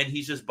and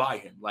he's just by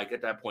him, like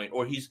at that point.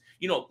 Or he's,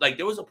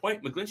 there was a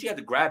point McGlinchey had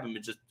to grab him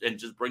and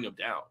just bring him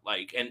down.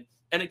 Like, and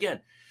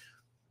again,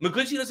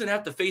 McGlinchey doesn't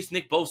have to face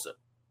Nick Bosa.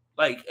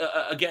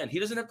 Again, he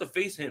doesn't have to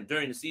face him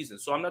during the season.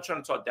 So I'm not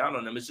trying to talk down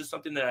on him. It's just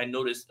something that I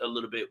noticed a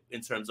little bit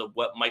in terms of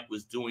what Mike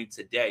was doing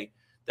today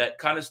that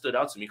kind of stood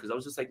out to me, because I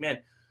was just like, man,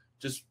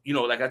 just, you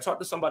know, like I talked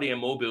to somebody in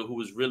Mobile who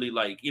was really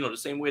like, you know, the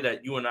same way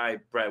that you and I,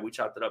 Brad, we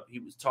chopped it up. He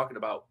was talking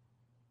about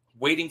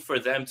waiting for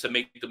them to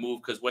make the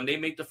move, because when they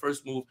make the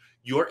first move,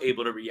 you're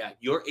able to react.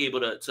 You're able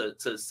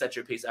to set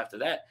your pace after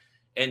that.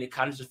 And it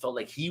kind of just felt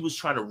like he was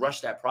trying to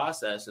rush that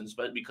process, and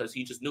because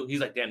he just knew,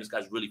 he's like, damn, this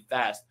guy's really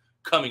fast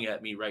coming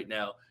at me right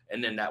now,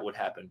 and then that would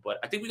happen. But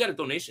I think we got a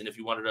donation if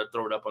you wanted to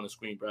throw it up on the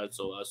screen, Brad,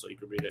 so you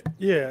could read it.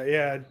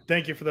 Yeah.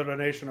 Thank you for the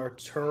donation,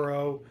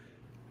 Arturo.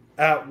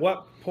 At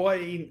what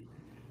point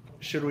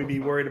should we be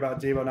worried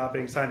about Deebo not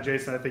being signed?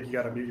 Jason, I think you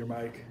got to mute your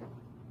mic.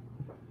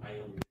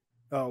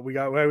 Oh, we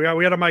got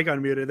a mic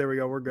unmuted. There we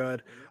go. We're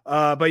good.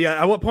 But yeah,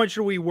 at what point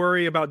should we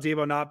worry about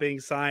Deebo not being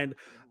signed?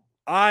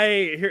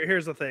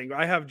 Here's the thing.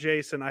 I have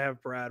Jason, I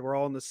have Brad. We're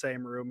all in the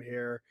same room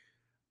here.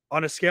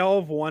 On a scale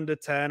of 1 to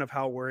 10 of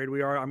how worried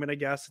we are, I'm going to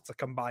guess it's a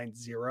combined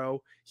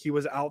 0. He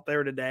was out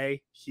there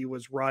today. He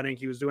was running.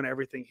 He was doing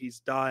everything he's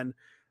done.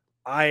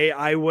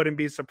 I wouldn't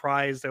be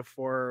surprised if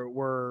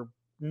we're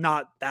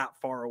not that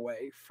far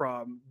away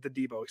from the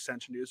Deebo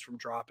extension news from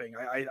dropping.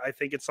 I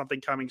think it's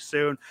something coming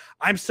soon.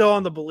 I'm still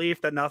on the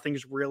belief that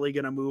nothing's really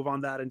going to move on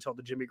that until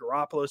the Jimmy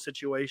Garoppolo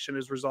situation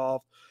is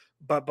resolved.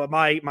 But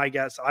my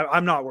guess,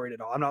 I'm not worried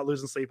at all. I'm not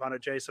losing sleep on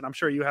it, Jason. I'm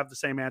sure you have the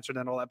same answer,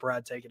 then I'll let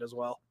Brad take it as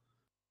well.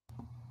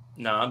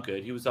 No, I'm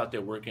good. He was out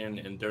there working,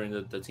 and during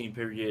the team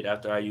period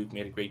after Ayuk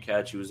made a great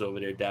catch, he was over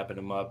there dapping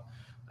him up.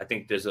 I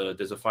think there's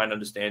a fine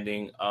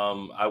understanding.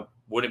 I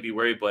wouldn't be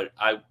worried, but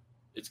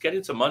it's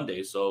getting to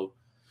Monday, so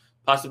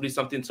possibly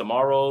something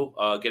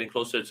tomorrow, getting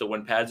closer to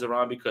when pads are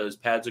on, because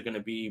pads are going to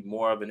be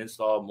more of an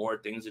install, more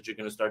things that you're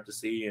going to start to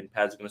see, and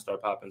pads are going to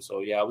start popping.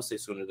 So yeah, I would say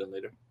sooner than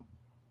later.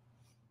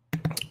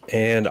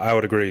 And I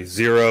would agree.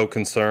 0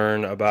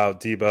 concern about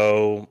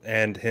Deebo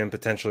and him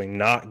potentially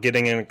not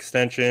getting an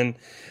extension.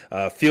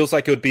 Feels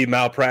like it would be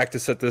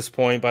malpractice at this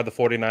point by the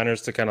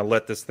 49ers to kind of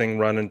let this thing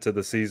run into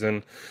the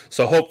season.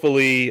 So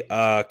hopefully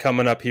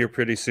coming up here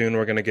pretty soon,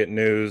 we're going to get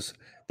news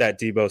that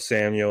Deebo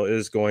Samuel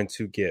is going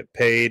to get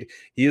paid.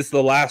 He is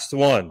the last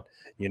one.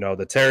 You know,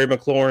 the Terry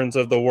McLaurins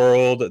of the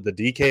world, the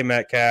DK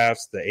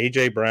Metcalfs, the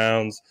AJ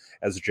Browns,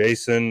 as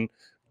Jason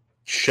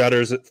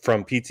shudders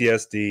from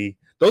PTSD.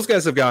 Those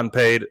guys have gotten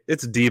paid.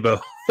 It's Deebo.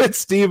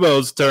 It's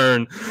Deebo's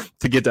turn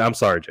to get to. I'm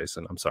sorry,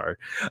 Jason. I'm sorry.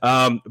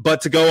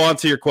 But to go on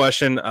to your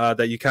question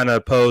that you kind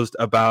of posed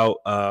about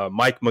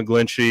Mike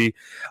McGlinchey,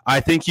 I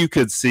think you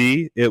could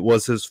see it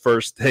was his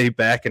first day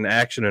back in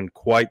action in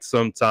quite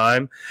some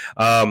time.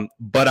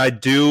 But I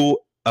do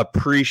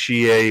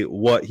appreciate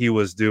what he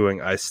was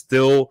doing. I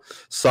still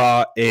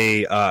saw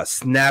a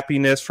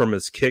snappiness from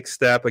his kick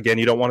step. Again,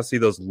 you don't want to see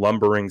those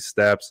lumbering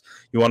steps.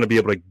 You want to be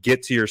able to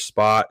get to your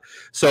spot.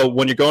 So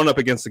when you're going up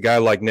against a guy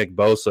like Nick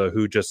Bosa,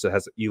 who just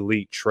has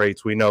elite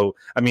traits, we know,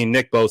 I mean,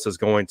 Nick Bosa is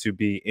going to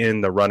be in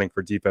the running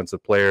for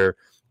Defensive Player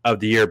of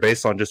the Year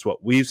based on just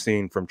what we've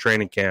seen from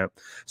training camp.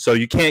 So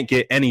you can't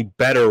get any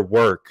better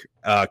work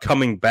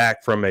coming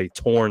back from a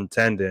torn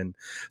tendon.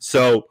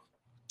 So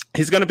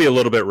he's going to be a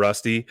little bit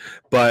rusty,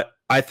 but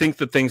I think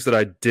the things that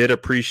I did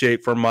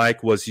appreciate from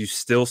Mike was you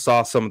still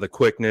saw some of the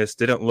quickness,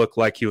 didn't look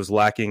like he was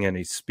lacking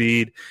any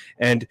speed,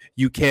 and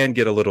you can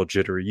get a little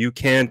jittery. You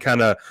can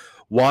kind of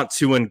want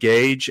to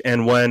engage,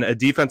 and when a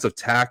defensive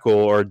tackle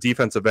or a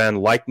defensive end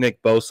like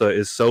Nick Bosa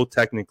is so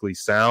technically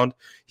sound,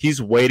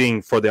 he's waiting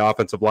for the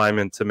offensive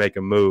lineman to make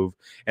a move,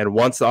 and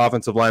once the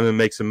offensive lineman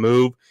makes a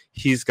move,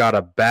 he's got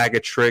a bag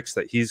of tricks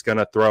that he's going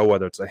to throw,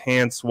 whether it's a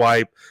hand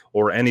swipe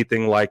or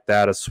anything like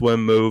that, a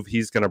swim move,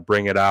 he's going to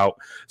bring it out.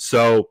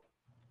 So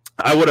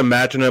I would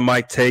imagine it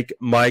might take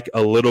Mike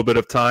a little bit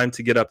of time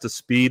to get up to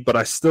speed, but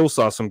I still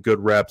saw some good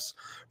reps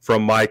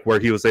from Mike where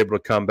he was able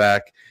to come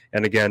back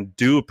and, again,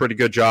 do a pretty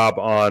good job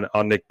on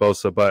Nick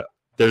Bosa. But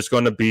there's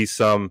going to be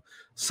some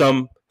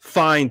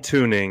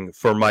fine-tuning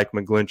for Mike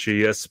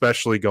McGlinchey,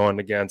 especially going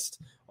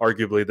against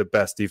arguably the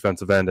best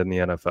defensive end in the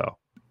NFL.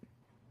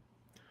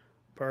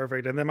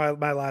 Perfect. And then my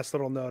last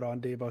little note on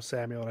Deebo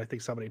Samuel, and I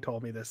think somebody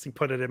told me this, he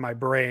put it in my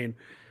brain.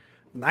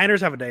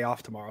 Niners have a day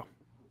off tomorrow.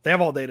 They have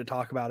all day to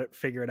talk about it,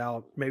 figure it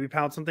out, maybe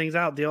pound some things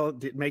out,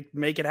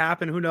 make it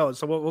happen. Who knows?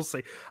 So we'll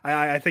see.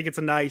 I think it's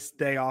a nice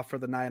day off for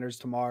the Niners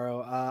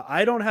tomorrow.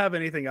 I don't have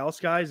anything else,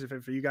 guys.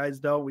 If you guys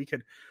don't, we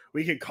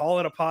could call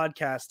it a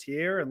podcast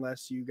here,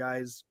 unless you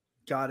guys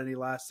got any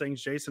last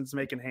things. Jason's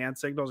making hand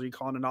signals. Are you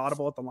calling an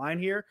audible at the line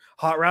here?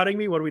 Hot routing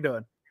me? What are we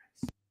doing?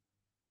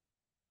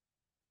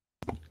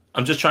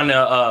 I'm just trying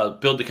to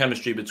build the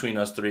chemistry between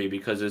us three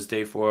because it's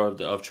day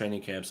 4 of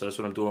training camp. So that's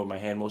what I'm doing with my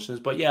hand motions.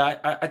 But yeah,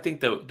 I think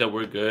that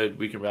we're good.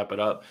 We can wrap it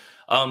up.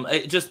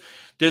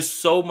 There's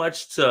so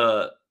much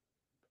to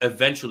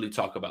eventually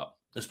talk about,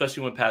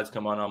 especially when pads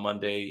come on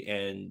Monday,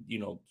 and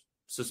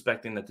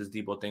suspecting that this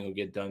Debo thing will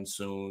get done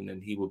soon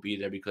and he will be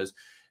there because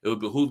it would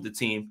behoove the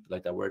team,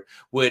 like that word,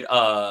 would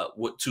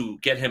to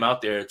get him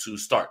out there to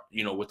start,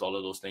 with all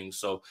of those things.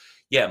 So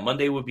yeah,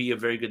 Monday would be a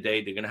very good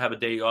day. They're gonna have a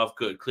day off.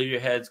 Good. Clear your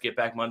heads, get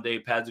back Monday.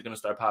 Pads are gonna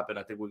start popping.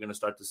 I think we're gonna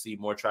start to see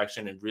more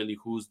traction and really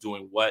who's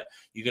doing what.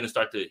 You're gonna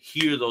start to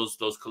hear those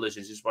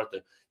collisions.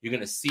 You're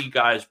gonna see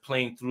guys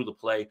playing through the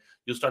play.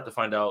 You'll start to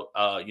find out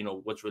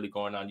what's really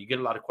going on. You get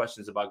a lot of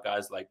questions about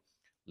guys like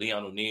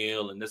Leon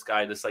O'Neal and this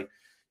guy that's like,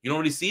 you don't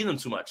really see them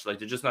too much. Like,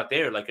 they're just not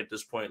there. Like, at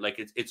this point,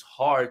 like, it's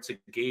hard to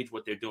gauge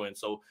what they're doing.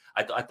 So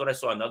I thought I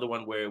saw another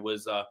one where it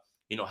was,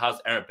 how's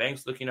Aaron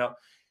Banks looking out?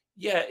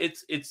 Yeah,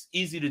 it's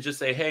easy to just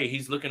say, hey,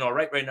 he's looking all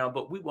right now,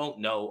 but we won't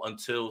know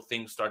until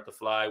things start to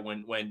fly.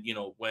 When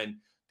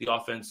the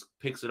offense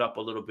picks it up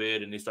a little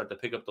bit and they start to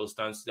pick up those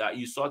stunts that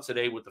you saw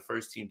today with the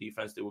first team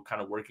defense, they were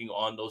kind of working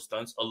on those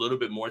stunts a little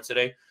bit more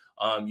today.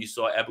 You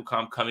saw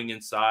Ebukam coming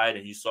inside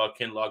and you saw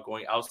Kinlaw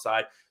going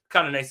outside.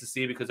 Kind of nice to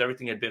see because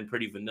everything had been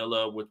pretty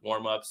vanilla with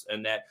warmups,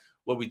 and that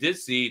what we did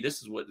see,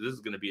 this is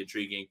going to be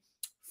intriguing.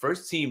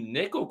 First team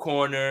nickel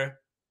corner,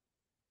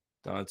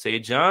 Dante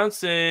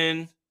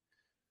Johnson.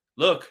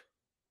 Look,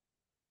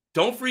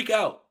 don't freak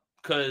out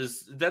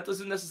because that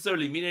doesn't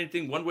necessarily mean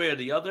anything one way or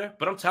the other,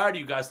 but I'm tired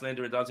of you guys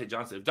slandering Dante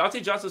Johnson. If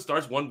Dante Johnson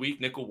starts 1 week,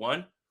 nickel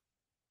one,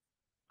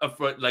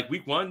 for like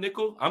week one,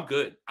 nickel, I'm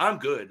good.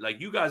 Like,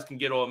 you guys can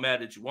get all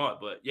mad that you want,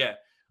 but yeah.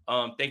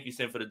 Thank you,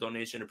 Sin, for the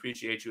donation.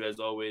 Appreciate you as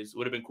always.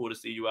 Would have been cool to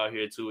see you out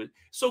here too. It's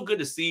so good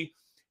to see.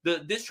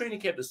 This training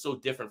camp is so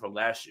different from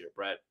last year,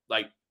 Brad.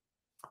 Like,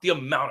 the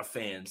amount of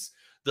fans,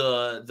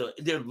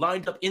 they're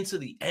lined up into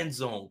the end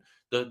zone.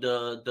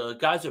 The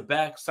guys are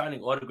back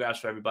signing autographs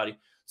for everybody.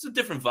 It's a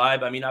different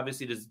vibe. I mean,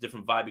 obviously there's a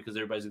different vibe because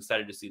everybody's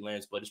excited to see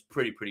Lance, but it's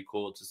pretty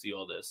cool to see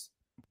all this.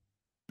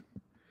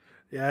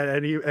 Yeah,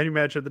 and you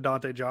mentioned the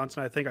Dante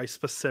Johnson. I think I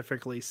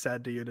specifically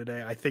said to you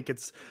today, I think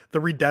it's the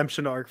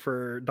redemption arc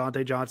for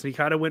Dante Johnson. He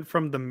kind of went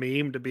from the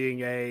meme to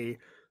being a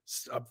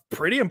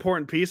pretty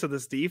important piece of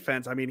this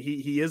defense. I mean,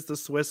 he is the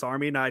Swiss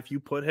Army knife. You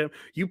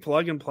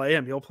plug and play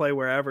him, he'll play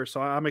wherever.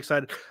 So I'm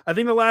excited. I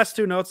think the last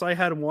two notes I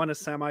had, one a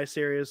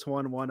semi-serious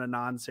one a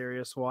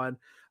non-serious one.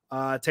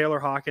 Taylor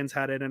Hawkins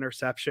had an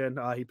interception.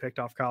 He picked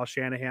off Kyle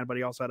Shanahan, but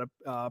he also had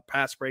a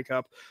pass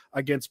breakup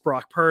against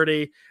Brock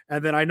Purdy.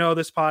 And then I know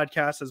this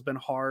podcast has been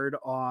hard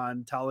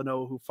on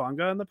Talanoa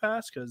Hufanga in the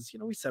past because,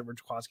 we said we're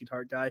Jaquiski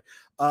Tart guy.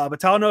 But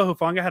Talanoa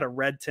Hufanga had a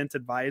red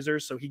tinted visor,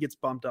 so he gets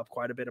bumped up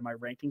quite a bit in my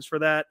rankings for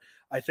that.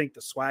 I think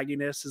the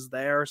swagginess is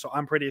there, so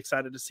I'm pretty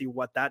excited to see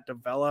what that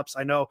develops.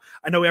 I know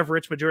we have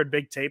Rich Madrid,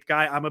 big tape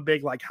guy. I'm a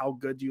big, like, how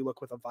good do you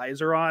look with a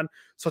visor on?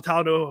 So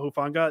Talanoa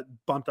Hufanga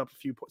bumped up a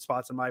few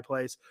spots in my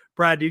place.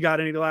 Brad, do you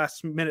got any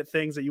last minute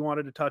things that you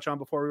wanted to touch on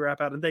before we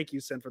wrap out? And thank you,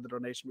 Sin, for the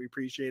donation. We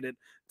appreciate it.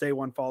 Day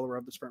one follower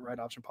of the Sprint Right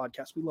Option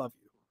podcast. We love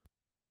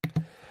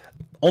you.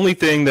 Only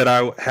thing that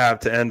I have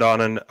to end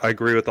on, and I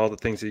agree with all the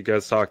things that you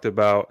guys talked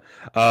about.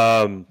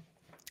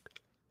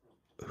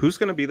 Who's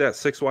going to be that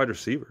sixth wide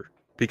receiver?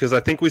 Because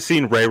I think we've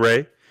seen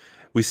Ray.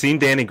 We've seen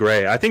Danny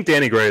Gray. I think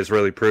Danny Gray has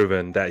really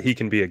proven that he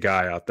can be a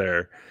guy out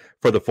there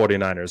for the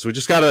 49ers. We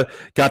just got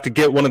to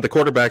get one of the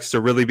quarterbacks to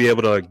really be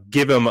able to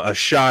give him a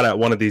shot at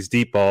one of these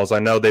deep balls. I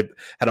know they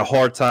had a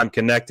hard time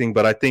connecting,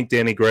 but I think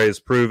Danny Gray has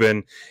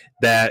proven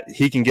that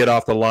he can get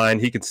off the line,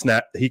 he can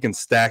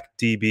stack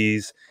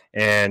DBs,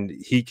 and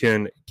he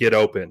can get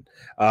open.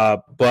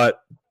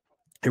 But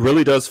it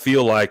really does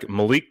feel like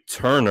Malik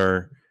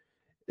Turner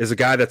is a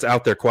guy that's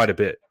out there quite a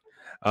bit.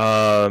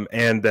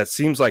 And that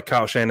seems like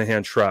Kyle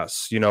Shanahan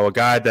trusts, a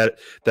guy that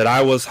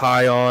I was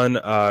high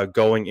on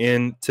going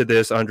into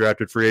this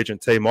undrafted free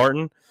agent, Tay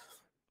Martin.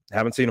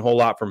 Haven't seen a whole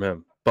lot from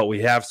him, but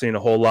we have seen a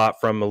whole lot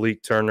from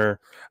Malik Turner.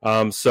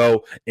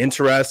 So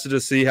interested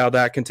to see how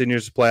that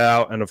continues to play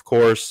out. And of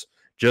course,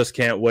 just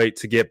can't wait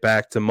to get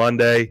back to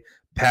Monday.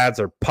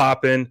 Pads are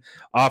popping.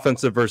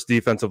 Offensive versus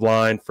defensive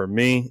line for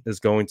me is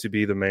going to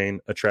be the main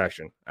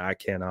attraction. I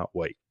cannot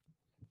wait.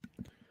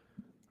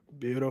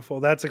 Beautiful.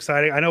 That's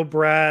exciting. I know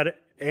Brad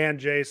and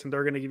Jason,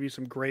 they're going to give you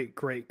some great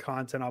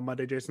content on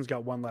Monday. Jason's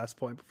got one last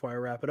point before I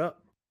wrap it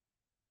up.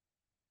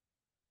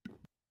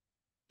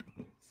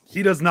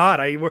 He does not.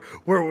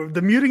 We're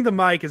the muting the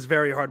mic is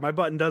very hard. My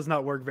button does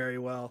not work very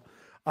well.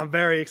 I'm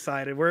very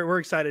excited. We're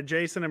excited.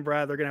 Jason and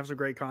Brad, they're going to have some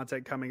great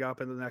content coming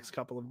up in the next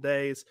couple of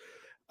days.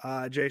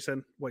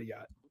 Jason, what do you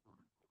got?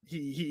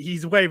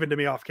 He's waving to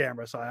me off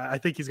camera, so I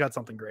think he's got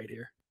something great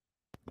here.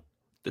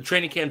 The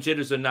training camp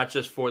jitters are not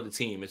just for the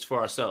team. It's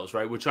for ourselves,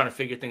 right? We're trying to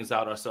figure things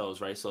out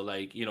ourselves, right? So,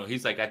 like,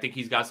 he's like, I think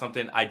he's got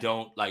something. I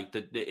don't like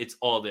it's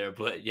all there.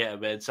 But yeah,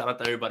 man, shout out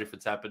to everybody for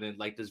tapping in.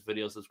 Like this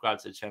video, subscribe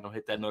to the channel,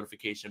 hit that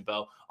notification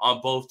bell on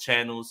both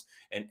channels.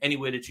 And any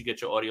way that you get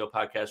your audio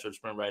podcast or the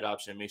Sprint Right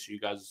Option, make sure you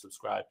guys are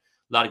subscribed.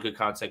 A lot of good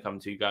content coming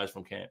to you guys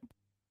from camp.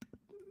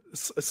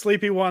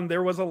 Sleepy one,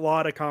 there was a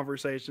lot of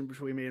conversation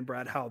between me and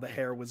Brad how the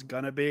hair was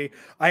gonna be.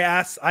 I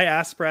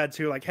asked Brad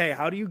too, like, hey,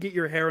 how do you get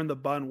your hair in the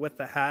bun with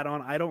the hat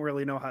on? I don't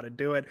really know how to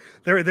do it.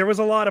 There was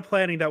a lot of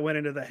planning that went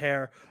into the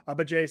hair,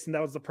 but Jason,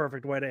 that was the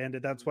perfect way to end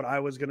it. That's what I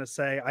was gonna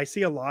say. I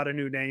see a lot of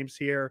new names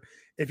here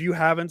If you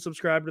haven't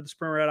subscribed to the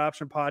Sprint Red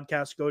Option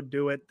podcast, go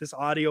do it. This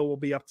audio will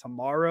be up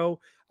tomorrow.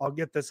 I'll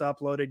get this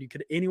uploaded. You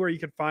could anywhere you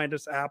could find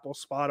us, Apple,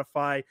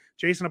 Spotify,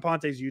 Jason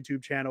Aponte's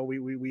YouTube channel.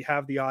 We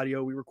have the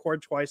audio. We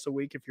record twice a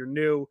week. If you're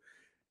new,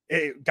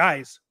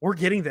 guys, we're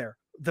getting there.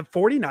 The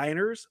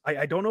 49ers,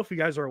 I don't know if you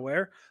guys are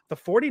aware, the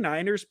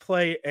 49ers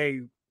play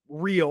a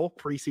real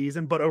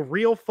preseason, but a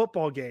real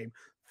football game.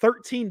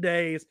 13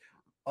 days,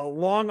 a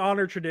long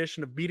honor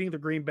tradition of beating the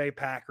Green Bay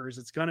Packers.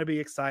 It's going to be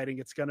exciting.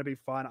 It's going to be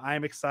fun.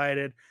 I'm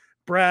excited.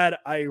 Brad,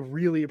 I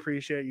really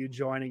appreciate you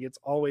joining. It's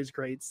always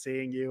great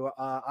seeing you.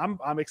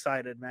 I'm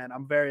excited, man.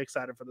 I'm very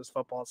excited for this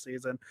football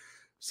season.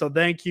 So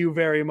thank you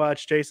very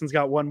much. Jason's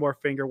got one more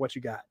finger. What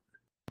you got?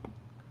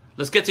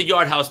 Let's get to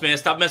Yard House, man.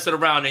 Stop messing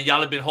around, and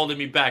y'all have been holding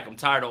me back. I'm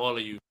tired of all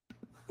of you.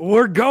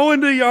 We're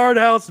going to Yard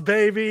House,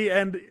 baby.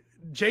 And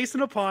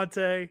Jason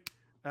Aponte,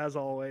 as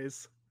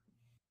always.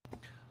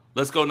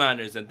 Let's go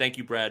Niners, and thank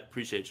you, Brad.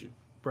 Appreciate you.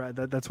 Brad,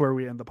 that's where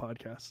we end the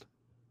podcast.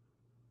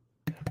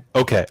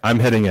 Okay, I'm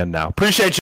hitting end now. Appreciate you.